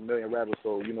sitting next to 1 million rappers,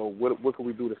 so, what can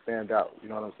we do to stand out, you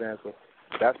know what I'm saying? So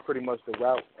that's pretty much the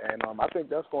route, and I think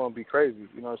that's going to be crazy,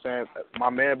 you know what I'm saying? My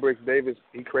man, Bricks Davis,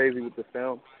 he crazy with the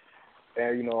film,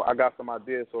 and, I got some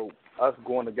ideas, so us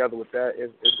going together with that,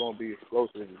 it's going to be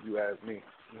explosive if you ask me,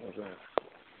 you know what I'm saying?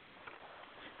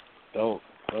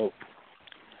 Dope.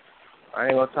 I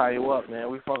ain't going to tie you up, man.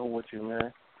 We fucking with you,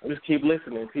 man. Just keep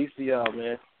listening. Peace to y'all,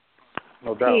 man.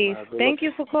 No doubt, Peace. man. Thank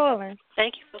you for calling.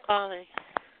 Thank you for calling.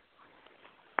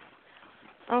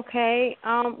 Okay.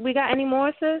 We got any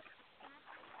more, sis?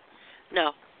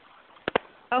 No.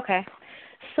 Okay.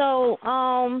 So,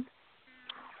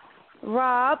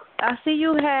 Rob, I see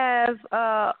you have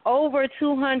over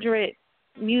 200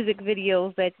 music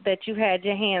videos that you had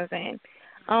your hands in.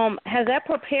 Has that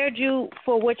prepared you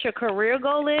for what your career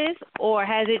goal is, or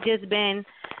has it just been,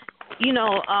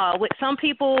 with some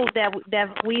people that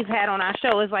we've had on our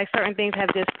show, it's like certain things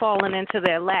have just fallen into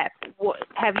their lap.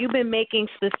 Have you been making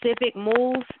specific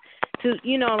moves to,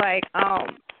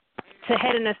 to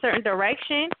head in a certain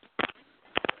direction?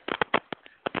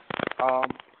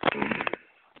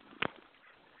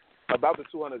 About the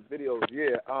 200 videos,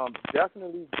 yeah.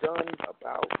 Definitely done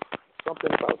about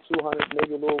 200,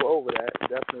 maybe a little over that,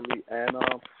 definitely. And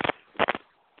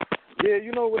yeah,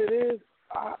 you know what it is?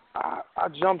 I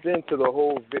jumped into the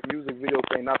whole music video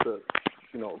thing, not to,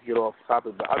 get off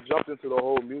topic, but I jumped into the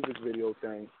whole music video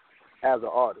thing as an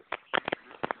artist.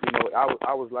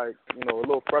 I was like, a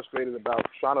little frustrated about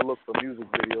trying to look for music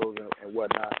videos and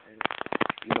whatnot. And,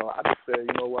 I just said,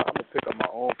 you know what, I'm going to pick up my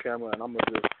own camera and I'm going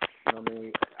to just, I'm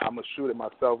going to shoot it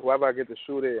myself. Whoever I get to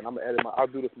shoot it, and I'm going to edit I'll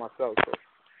do this myself. So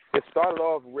it started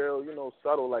off real,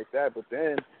 subtle like that, but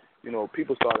then,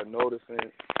 people started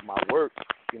noticing my work,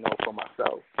 for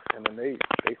myself. And then they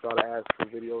started asking for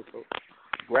videos. So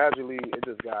gradually it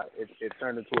just it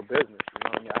turned into a business.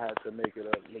 I had to make it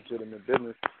a legitimate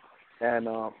business. And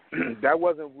that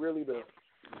wasn't really the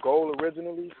goal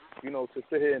originally, to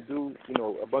sit here and do,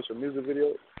 a bunch of music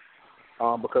videos.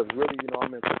 Because really,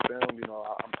 I'm into film,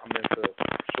 I'm into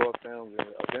short films and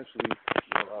eventually,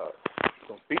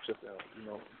 some feature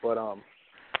films, But,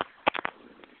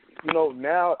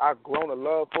 now I've grown a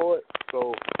love for it,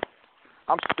 so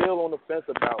I'm still on the fence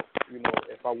about,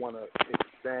 if I want to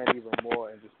expand even more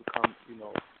and just become,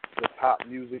 the top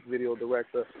music video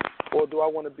director, or do I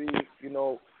want to be,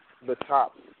 the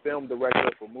top film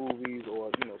director for movies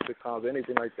or, sitcoms,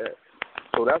 anything like that.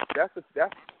 So that's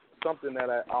something that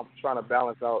I'm trying to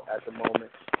balance out at the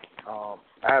moment. I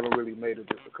haven't really made a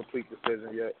complete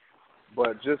decision yet,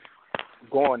 but just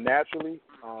going naturally,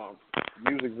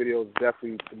 music video is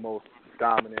definitely the most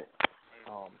dominant,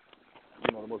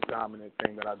 the most dominant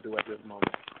thing that I do at this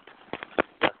moment.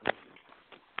 Definitely.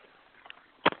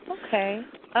 Okay.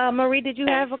 Marie, did you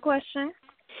have a question?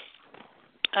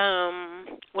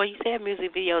 Well, you said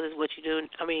music videos is what you do.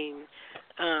 I mean,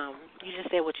 you just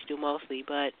said what you do mostly,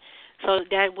 but so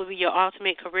that would be your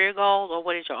ultimate career goal, or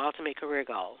what is your ultimate career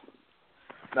goal?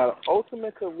 Now, the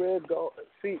ultimate career goal,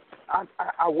 see,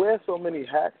 I wear so many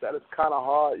hats that it's kind of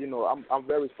hard. I'm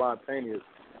very spontaneous,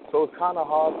 so it's kind of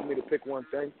hard for me to pick one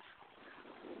thing.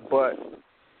 But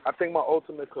I think my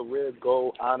ultimate career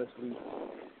goal, honestly,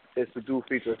 is to do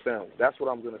feature films. That's what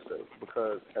I'm going to say,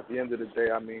 because at the end of the day,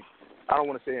 I mean, I don't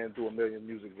want to sit here and do a million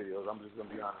music videos. I'm just going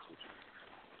to be honest with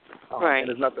you. Right. And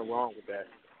there's nothing wrong with that.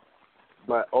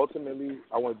 But ultimately,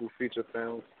 I want to do feature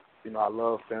films. I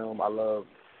love film. I love,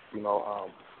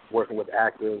 working with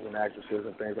actors and actresses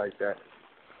and things like that.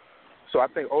 So I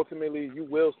think ultimately you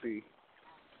will see,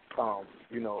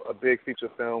 a big feature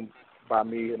film by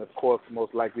me, and of course,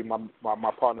 most likely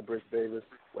my partner Britt Davis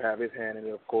will have his hand in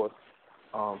it, of course.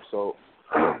 So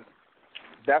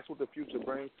that's what the future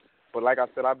brings. But like I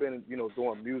said, I've been,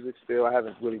 doing music still. I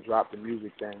haven't really dropped the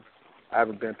music thing. I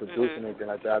haven't been producing anything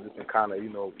like that. I've just been kind of,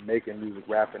 making music,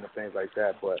 rapping and things like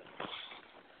that. But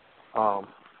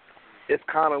it's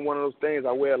kind of one of those things.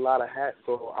 I wear a lot of hats,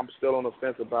 so I'm still on the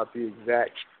fence about the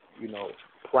exact,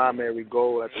 primary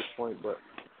goal at this point. But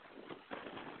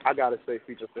I got to say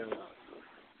feature film,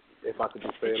 if I could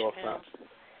just say it off top.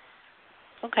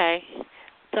 Okay.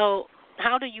 So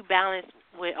how do you balance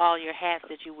with all your hats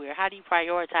that you wear? How do you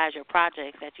prioritize your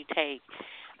projects that you take?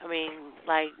 I mean,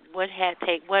 like, what hat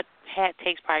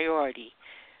takes priority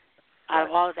out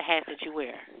of all of the hats that you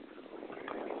wear?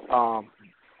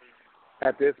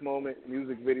 At this moment,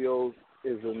 music videos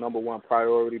is the number one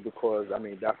priority because, I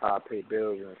mean, that's how I pay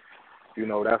bills. And,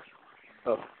 that's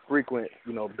a frequent,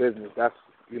 business. That's,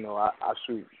 I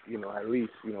shoot, at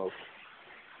least,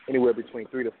 anywhere between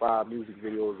 3 to 5 music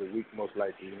videos a week, most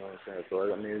likely, you know what I'm saying?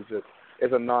 So, I mean,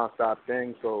 it's a nonstop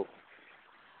thing. So,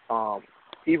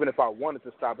 even if I wanted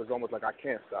to stop, it's almost like I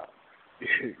can't stop,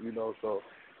 so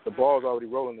the ball's already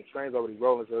rolling, the train's already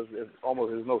rolling, so there's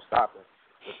no stopping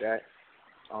with that.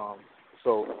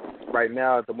 So right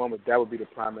now, at the moment, that would be the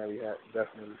primary hat,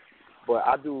 definitely. But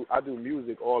I do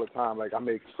music all the time. Like, I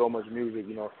make so much music,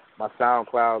 my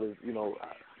SoundCloud is,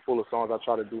 full of songs. I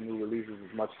try to do new releases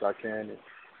as much as I can. And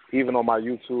even on my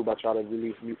YouTube, I try to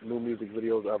release new music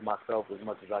videos of myself as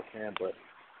much as I can. But,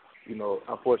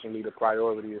 unfortunately, the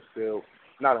priority is still,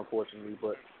 not unfortunately,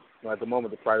 but at the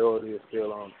moment, the priority is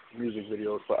still on music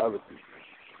videos for other people.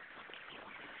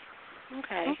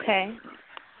 Okay.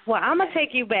 Well, I'm gonna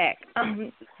take you back.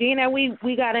 Being that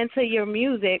we got into your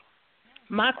music,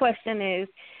 my question is,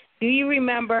 do you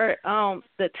remember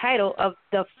the title of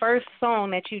the first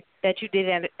song that you did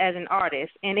as an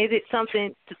artist, and is it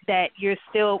something that you're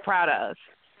still proud of?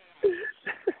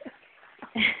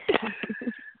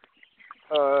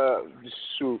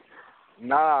 Shoot.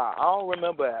 Nah, I don't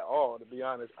remember at all, to be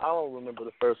honest. I don't remember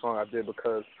the first song I did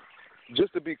because,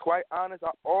 just to be quite honest, I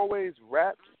always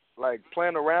rapped, like,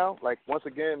 playing around. Like, once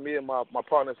again, me and my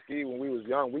partner Ski, when we was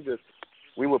young,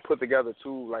 we would put together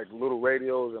two, like, little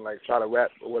radios and, like, try to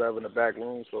rap or whatever in the back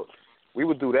room. So we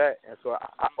would do that. And so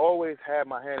I always had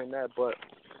my hand in that. But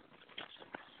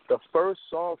the first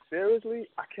song, seriously,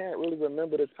 I can't really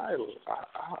remember the title.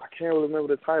 I can't really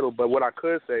remember the title. But what I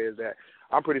could say is that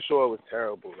I'm pretty sure it was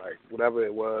terrible. Like, whatever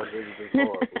it was just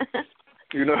horrible.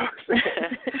 You know what I'm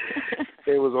saying?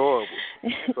 It was horrible.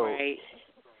 So, right.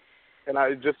 And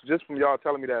I just from y'all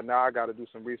telling me that, now I got to do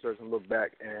some research and look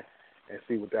back and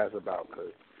see what that's about,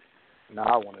 because now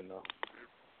I want to know.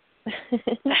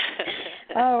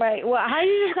 All right. Well, how are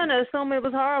you just going to assume it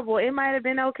was horrible? It might have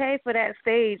been okay for that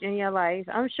stage in your life.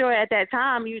 I'm sure at that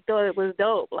time you thought it was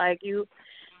dope. Like, you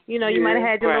might have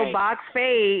had your little box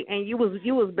fade, and you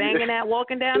was banging that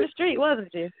walking down the street,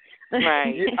 wasn't you?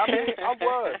 Right. Yeah, I mean, I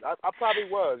was. I probably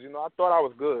was. I thought I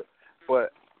was good,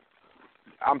 but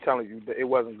I'm telling you, it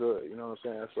wasn't good. You know what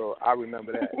I'm saying? So I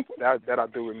remember that. that I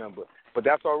do remember. But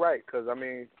that's all right, because, I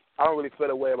mean, I don't really feel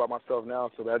that way about myself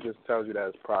now, so that just tells you that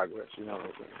it's progress. You know what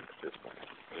I'm saying? At this point.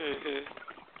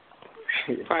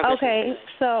 Mm-hmm. Okay,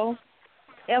 so,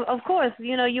 of course,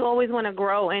 you always want to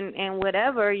grow in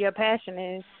whatever your passion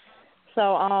is.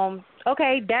 So,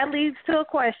 okay, that leads to a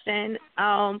question.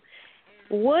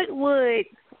 What would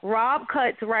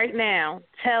RobCuts right now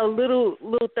tell little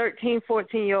 13,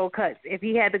 14-year-old Cuts if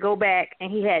he had to go back and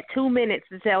he had 2 minutes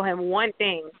to tell him one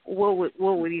thing? What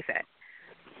would he say?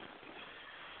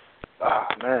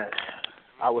 Man,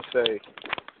 I would say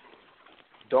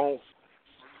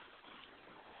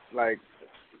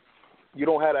you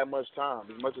don't have that much time.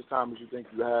 As much time as you think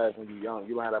you have when you're young,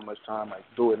 you don't have that much time. Like,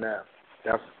 do it now.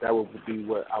 That would be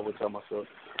what I would tell myself.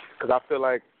 Because I feel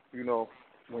like, when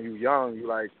you're young,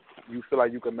 you feel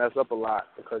like you can mess up a lot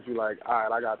because you're like, all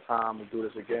right, I got time to do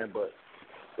this again. But,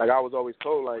 like, I was always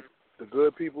told, like, the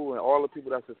good people and all the people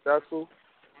that's successful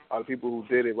are the people who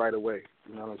did it right away.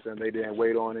 You know what I'm saying? They didn't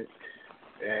wait on it,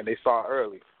 and they start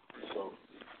early. So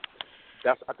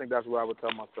I think that's what I would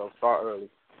tell myself, start early.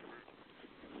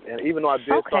 And even though I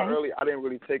did start early, I didn't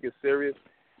really take it serious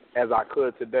as I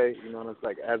could today, and it's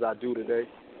like as I do today.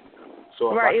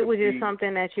 So right, it was just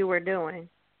something that you were doing.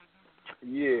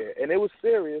 Yeah, and it was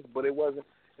serious, but it wasn't.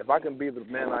 If I can be the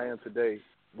man I am today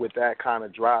with that kind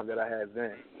of drive that I had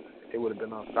then, it would have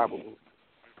been unstoppable.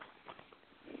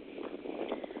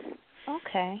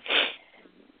 Okay.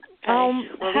 Well,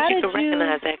 how you did can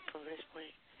recognize that from this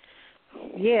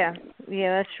point. Yeah,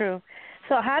 that's true.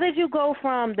 So how did you go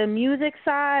from the music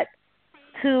side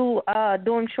to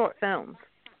doing short films?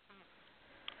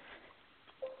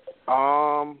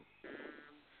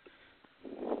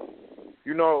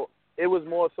 It was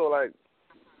more so like,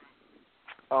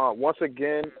 once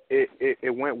again,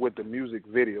 it went with the music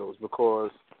videos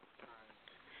because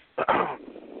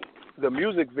the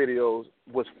music videos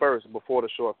was first before the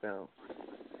short film.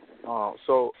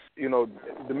 So,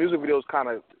 the music videos kind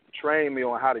of trained me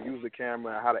on how to use the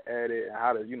camera and how to edit and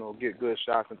how to, get good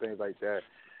shots and things like that.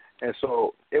 And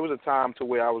so it was a time to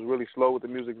where I was really slow with the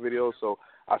music videos, so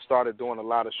I started doing a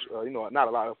lot of,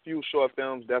 a few short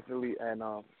films, definitely. And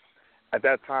at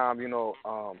that time,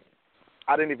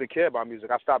 I didn't even care about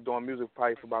music. I stopped doing music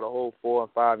probably for about a whole 4 or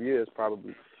 5 years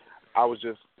probably. I was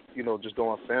just, just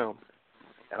doing film.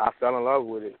 And I fell in love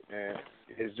with it. And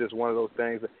it's just one of those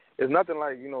things. It's nothing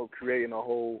like, creating a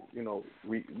whole,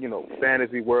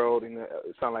 fantasy world and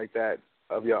something like that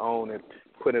of your own and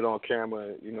putting it on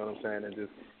camera, you know what I'm saying, and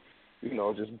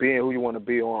just being who you want to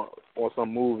be on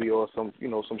some movie or some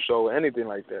show or anything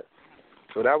like that.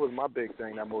 So that was my big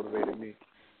thing that motivated me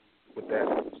with that.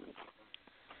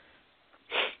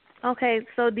 Okay,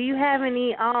 so do you have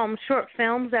any short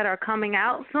films that are coming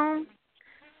out soon?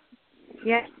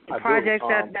 Yeah, projects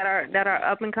that are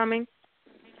up and coming?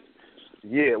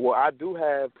 Yeah, well, I do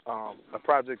have a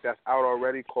project that's out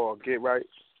already called Get Right.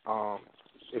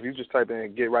 If you just type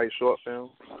in Get Right short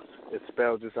film, it's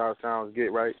spelled just how it sounds,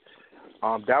 Get Right.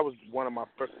 That was one of my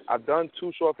first. I've done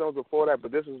 2 short films before that,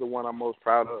 but this is the one I'm most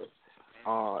proud of.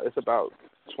 It's about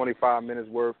 25 minutes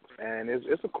worth, and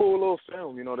it's a cool little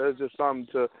film. There's just something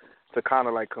to kind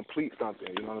of like complete something.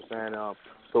 You know what I'm saying?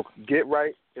 So Get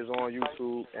Right is on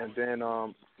YouTube, and then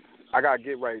I got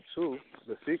Get Right 2,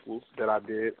 the sequel that I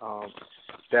did,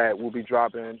 that will be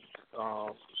dropping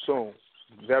soon,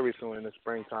 very soon in the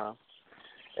springtime.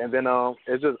 And then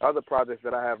it's just other projects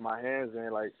that I have my hands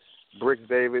in, like Bricks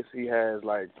Davis. He has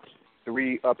like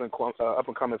 3 up and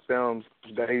coming films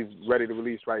that he's ready to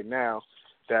release right now.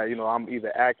 That I'm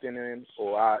either acting in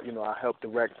or I helped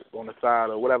direct on the side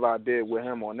or whatever I did with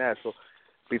him on that. So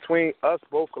between us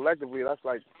both collectively, that's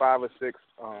like 5 or 6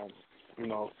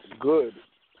 good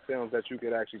films that you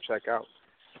could actually check out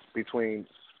between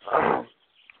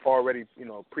already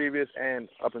previous and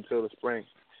up until the spring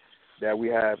that we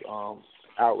have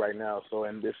out right now. So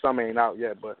and some ain't out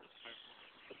yet, but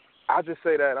I just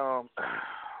say that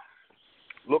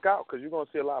look out because you're gonna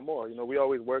see a lot more. We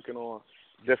always working on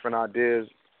different ideas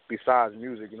besides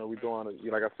music. We're doing,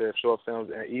 like I said, short films,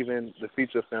 and even the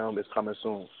feature film is coming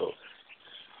soon. So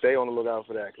stay on the lookout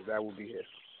for that because that will be here.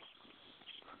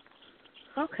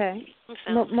 Okay.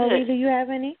 Marie, do you have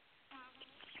any?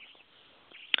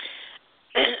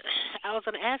 I was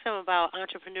going to ask him about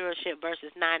entrepreneurship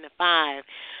versus 9 to 5.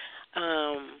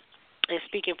 And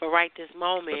speaking for right this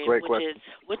moment,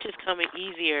 which is coming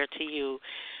easier to you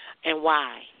and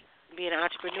why? Being an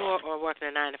entrepreneur or working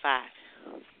a 9 to 5?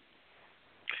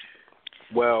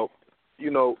 Well,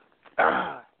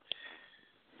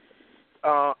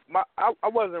 I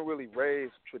wasn't really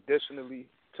raised traditionally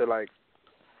to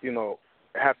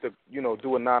have to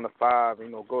do a 9 to 5,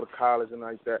 go to college and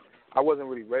like that. I wasn't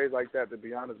really raised like that, to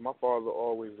be honest. My father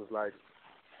always was like,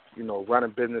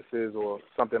 running businesses or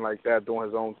something like that, doing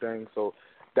his own thing. So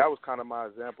that was kind of my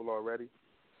example already.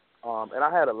 And I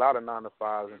had a lot of 9 to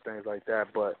 5s and things like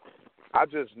that, but I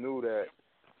just knew that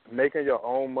making your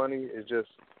own money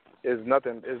is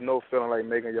nothing. There's no feeling like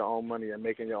making your own money and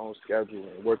making your own schedule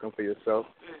and working for yourself.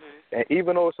 Mm-hmm. And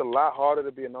even though it's a lot harder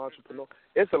to be an entrepreneur,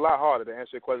 it's a lot harder to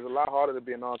answer your question. It's a lot harder to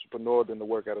be an entrepreneur than to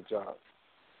work at a job.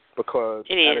 Because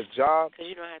at a job,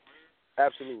 you don't have to.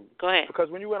 Absolutely. Go ahead. Because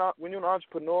when you're an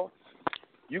entrepreneur,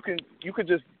 you could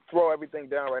just throw everything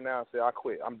down right now and say, I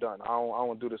quit. I'm done. I don't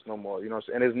want to do this no more.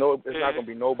 And it's not going to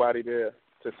be nobody there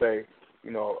to say,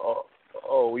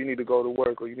 oh, you need to go to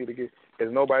work or you need to get.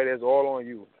 There's nobody that's all on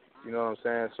you. You know what I'm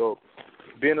saying? So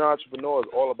being an entrepreneur is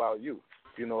all about you.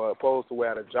 Opposed to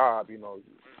where at a job, you're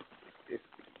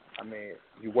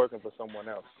working for someone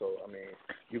else. So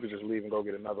you could just leave and go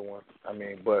get another one.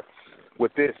 But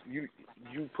with this, you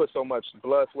put so much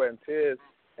blood, sweat, and tears,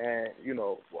 and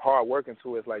hard work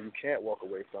into it. It's like you can't walk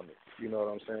away from it. You know what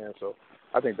I'm saying? So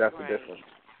I think that's the difference.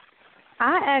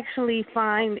 I actually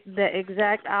find the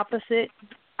exact opposite.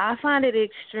 I find it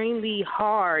extremely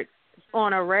hard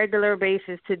on a regular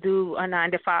basis to do a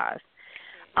 9 to 5.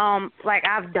 Like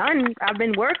I've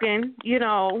been working,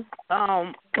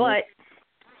 but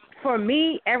for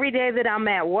me, every day that I'm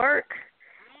at work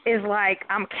is like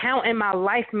I'm counting my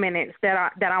life minutes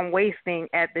that I'm wasting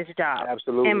at this job.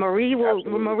 Absolutely. And Marie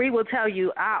will tell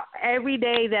you, every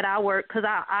day that I work, because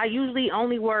I usually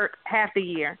only work half the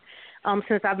year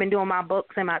since I've been doing my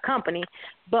books and my company.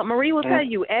 But Marie will tell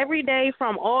you, every day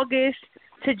from August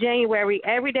to January,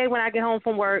 every day when I get home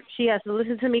from work, she has to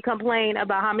listen to me complain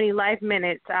about how many life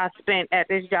minutes I spent at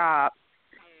this job.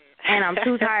 And I'm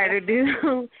too tired to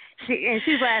do.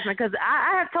 She's laughing because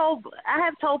I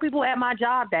have told people at my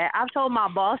job that. I've told my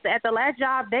boss that at the last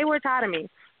job they were tired of me.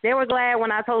 They were glad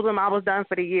when I told them I was done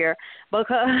for the year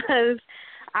because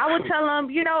I would tell them,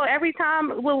 every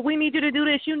time, well, we need you to do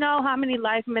this. You know how many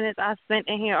life minutes I spent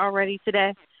in here already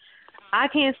today. I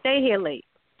can't stay here late.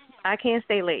 I can't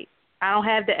stay late. I don't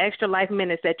have the extra life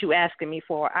minutes that you asking me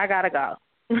for. I gotta go.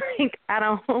 I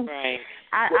don't. Right.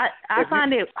 I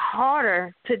find it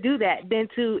harder to do that than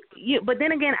to. But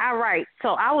then again, I write, so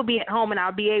I will be at home and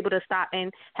I'll be able to stop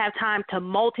and have time to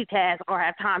multitask or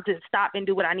have time to stop and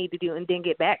do what I need to do and then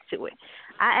get back to it.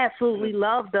 I absolutely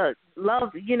love to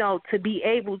be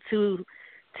able to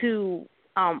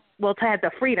have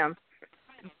the freedom,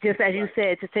 just as you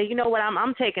said, to say, you know what,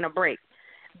 I'm taking a break.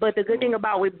 But the good thing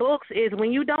about with books is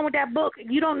when you're done with that book,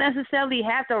 you don't necessarily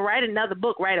have to write another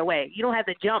book right away. You don't have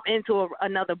to jump into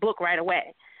another book right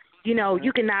away.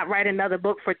 You cannot write another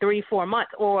book for 3-4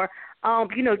 months. Or,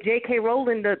 J.K.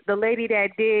 Rowling, the lady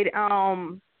that did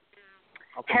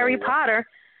Harry Potter,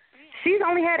 she's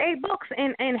only had 8 books,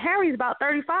 and Harry's about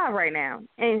 35 right now.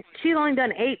 And she's only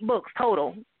done 8 books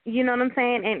total. You know what I'm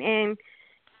saying? And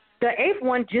the 8th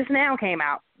one just now came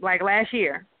out, like last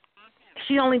year.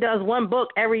 She only does 1 book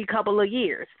every couple of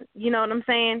years. You know what I'm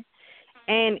saying?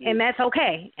 And that's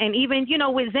okay. And even,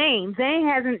 with Zane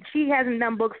hasn't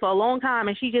done books for a long time,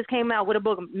 and she just came out with a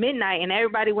book Midnight, and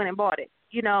everybody went and bought it.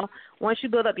 Once you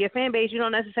build up your fan base, you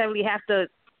don't necessarily have to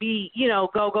be, go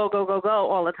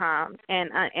all the time, and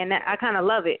I kind of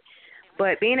love it.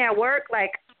 But being at work,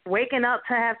 like waking up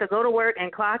to have to go to work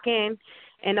and clock in,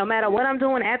 and no matter what I'm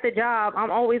doing at the job,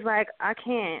 I'm always like, I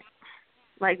can't.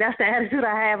 Like, that's the attitude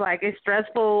I have. Like, it's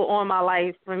stressful on my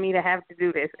life for me to have to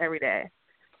do this every day.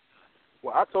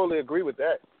 Well, I totally agree with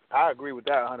that. I agree with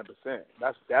that 100%.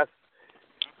 That's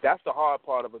the hard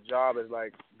part of a job is,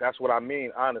 like, that's what I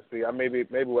mean, honestly. Maybe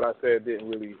what I said didn't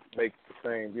really make the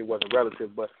same. It wasn't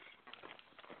relative, but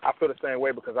I feel the same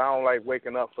way because I don't like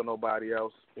waking up for nobody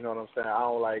else. You know what I'm saying? I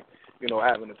don't like,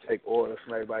 having to take orders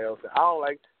from everybody else. I don't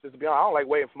like, just to be honest, I don't like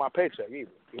waiting for my paycheck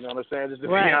either. You know what I'm saying? Just to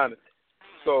be honest.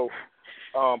 So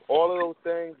all of those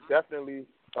things definitely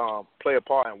play a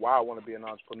part in why I want to be an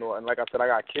entrepreneur. And like I said, I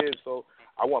got kids, so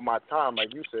I want my time,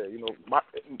 like you said.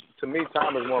 To me,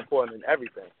 time is more important than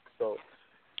everything. So,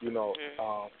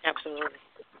 absolutely,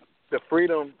 the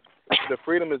freedom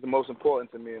is the most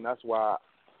important to me, and that's why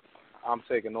I'm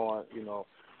taking on,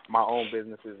 my own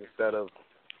businesses instead of,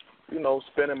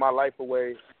 spending my life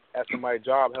away at somebody's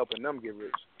job helping them get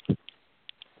rich.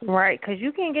 Right, because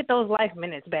you can't get those life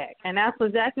minutes back. And that's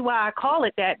exactly why I call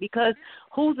it that, because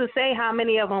who's to say how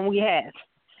many of them we have?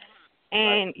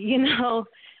 And,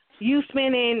 you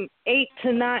spending 8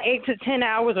 to 10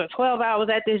 hours or 12 hours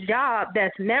at this job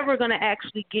that's never going to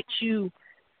actually get you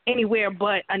anywhere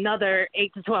but another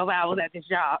 8 to 12 hours at this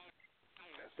job.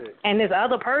 And this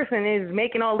other person is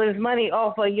making all this money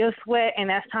off of your sweat, and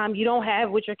that's time you don't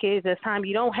have with your kids. That's time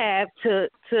you don't have to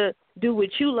do what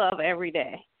you love every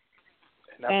day.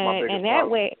 And that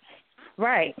way,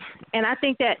 right. And I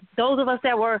think that those of us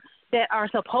that are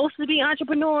supposed to be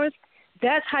entrepreneurs,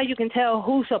 that's how you can tell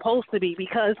who's supposed to be,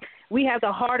 because we have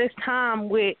the hardest time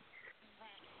with,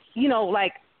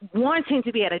 like wanting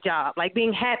to be at a job, like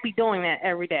being happy doing that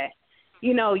every day.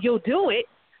 You'll do it,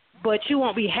 but you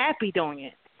won't be happy doing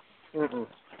it.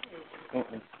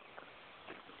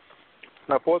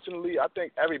 Now, fortunately, I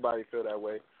think everybody feel that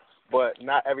way, but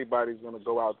not everybody's going to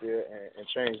go out there and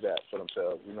change that for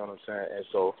themselves. You know what I'm saying? And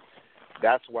so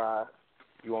that's why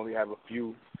you only have a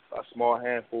small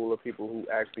handful of people who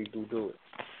actually do it.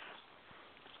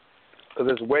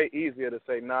 Because it's way easier to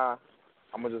say, nah,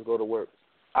 I'm going to just go to work.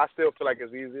 I still feel like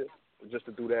it's easier just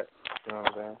to do that. You know what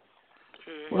I'm saying?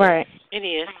 Right. It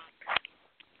is.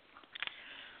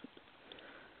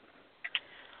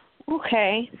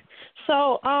 Okay.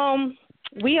 So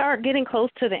we are getting close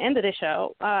to the end of the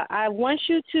show. I want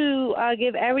you to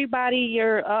give everybody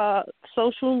your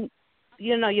social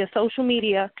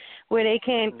media where they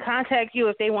can contact you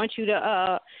if they want you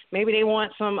to maybe they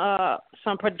want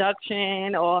some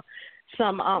production or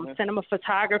some cinema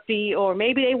photography, or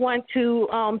maybe they want to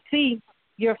see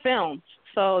your films.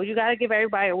 So you got to give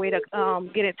everybody a way to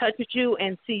get in touch with you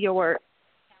and see your work.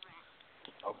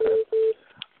 Okay.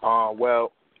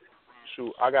 Well,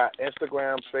 shoot, I got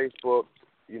Instagram, Facebook,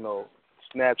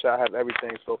 Snapchat, I have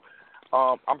everything. So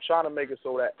I'm trying to make it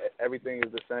so that everything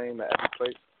is the same at every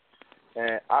place.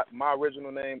 And my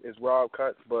original name is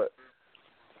RobCuts, but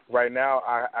right now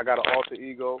I got an alter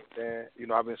ego, and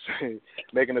I've been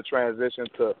making the transition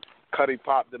to Cuddy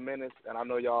Pop the Menace, and I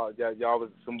know y'all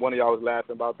one of y'all was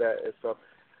laughing about that and stuff.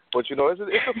 But it's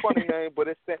a funny name, but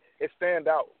it stands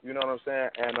out. You know what I'm saying?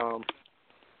 And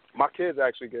my kids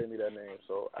actually gave me that name,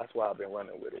 so that's why I've been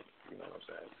running with it. You know what I'm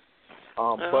saying?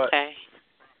 Okay.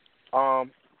 But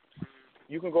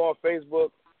you can go on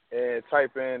Facebook and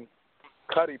type in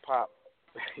Cuddy Pop,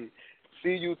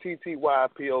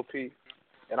 CUTTYPOP,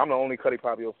 and I'm the only Cuddy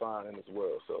Pop you'll find in this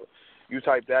world. So you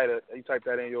type that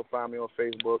in, you'll find me on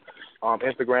Facebook.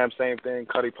 Instagram, same thing,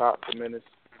 Cuddy Pop the Menace.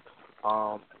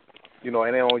 And then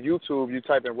on YouTube, you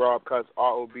type in RobCuts,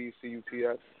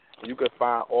 ROBCUTS, and you can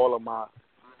find all of my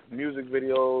music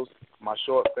videos, my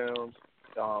short films.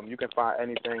 You can find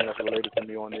anything that's related to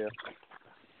me on there.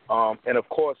 And of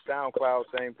course, SoundCloud,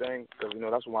 same thing, because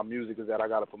that's where my music is at. I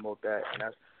gotta promote that, and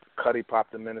that's Cuddy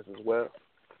Pop the Menace as well.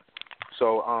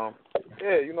 So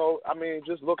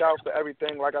just look out for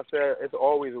everything. Like I said, it's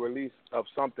always a release of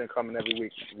something coming every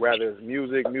week, whether it's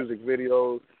music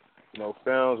videos,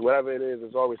 films, whatever it is.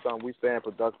 It's always something. We staying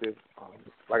productive.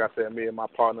 Like I said, me and my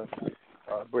partner,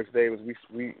 Bricks Davis,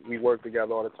 we work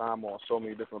together all the time on so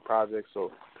many different projects.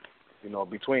 So,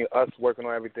 between us working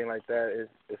on everything like that,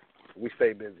 we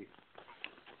stay busy.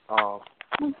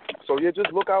 So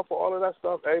just look out for all of that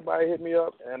stuff. Everybody hit me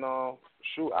up, and I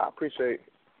appreciate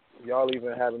y'all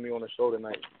even having me on the show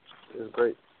tonight. It's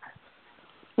great.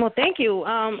 Well, thank you.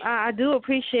 I do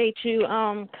appreciate you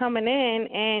coming in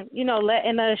and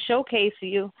letting us showcase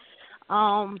you.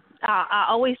 I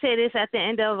always say this at the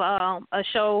end of a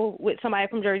show with somebody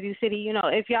from Jersey City. You know,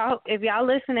 if y'all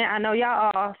listening, I know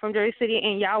y'all are from Jersey City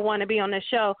and y'all want to be on the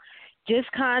show,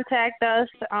 just contact us.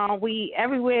 We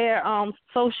everywhere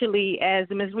socially as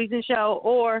the Miss Reason Show,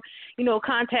 or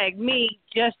contact me,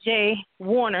 Just J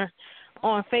Warner,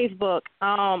 on Facebook.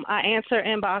 I answer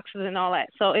inboxes and all that.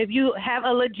 So if you have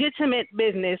a legitimate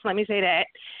business, let me say that,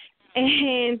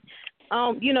 and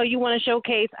you want to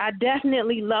showcase, I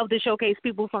definitely love to showcase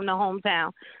people from the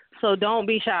hometown. So don't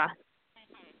be shy.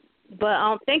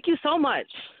 But thank you so much.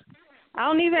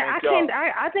 I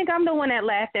think I'm the one that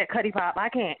laughed at Cuddy Pop. I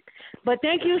can't. But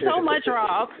thank you so much,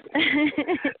 Rob.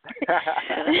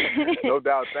 No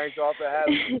doubt. Thanks all for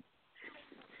having me.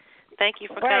 Thank you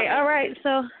for coming. Right. All right.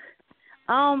 So,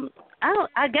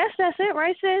 I guess that's it,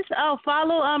 right, sis?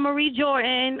 Follow Marie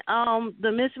Jordan,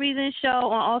 the Miss Reason Show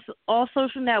on all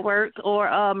social networks,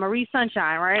 or Marie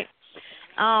Sunshine, right?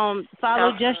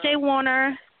 Follow Just J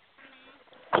Warner.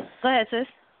 Go ahead, sis.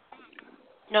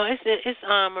 No, it's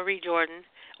Marie Jordan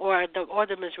or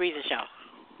the Miss Reason Show.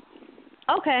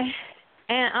 Okay,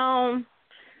 and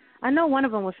I know one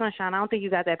of them was Sunshine. I don't think you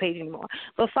got that page anymore.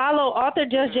 But follow author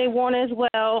Just J Warner as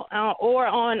well, or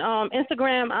on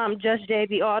Instagram, Just J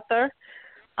the author.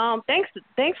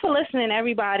 Thanks for listening,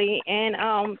 everybody,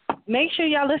 and make sure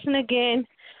y'all listen again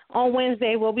on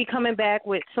Wednesday. We'll be coming back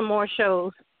with some more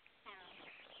shows.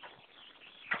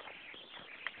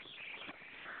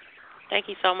 Thank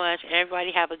you so much.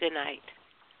 Everybody have a good night.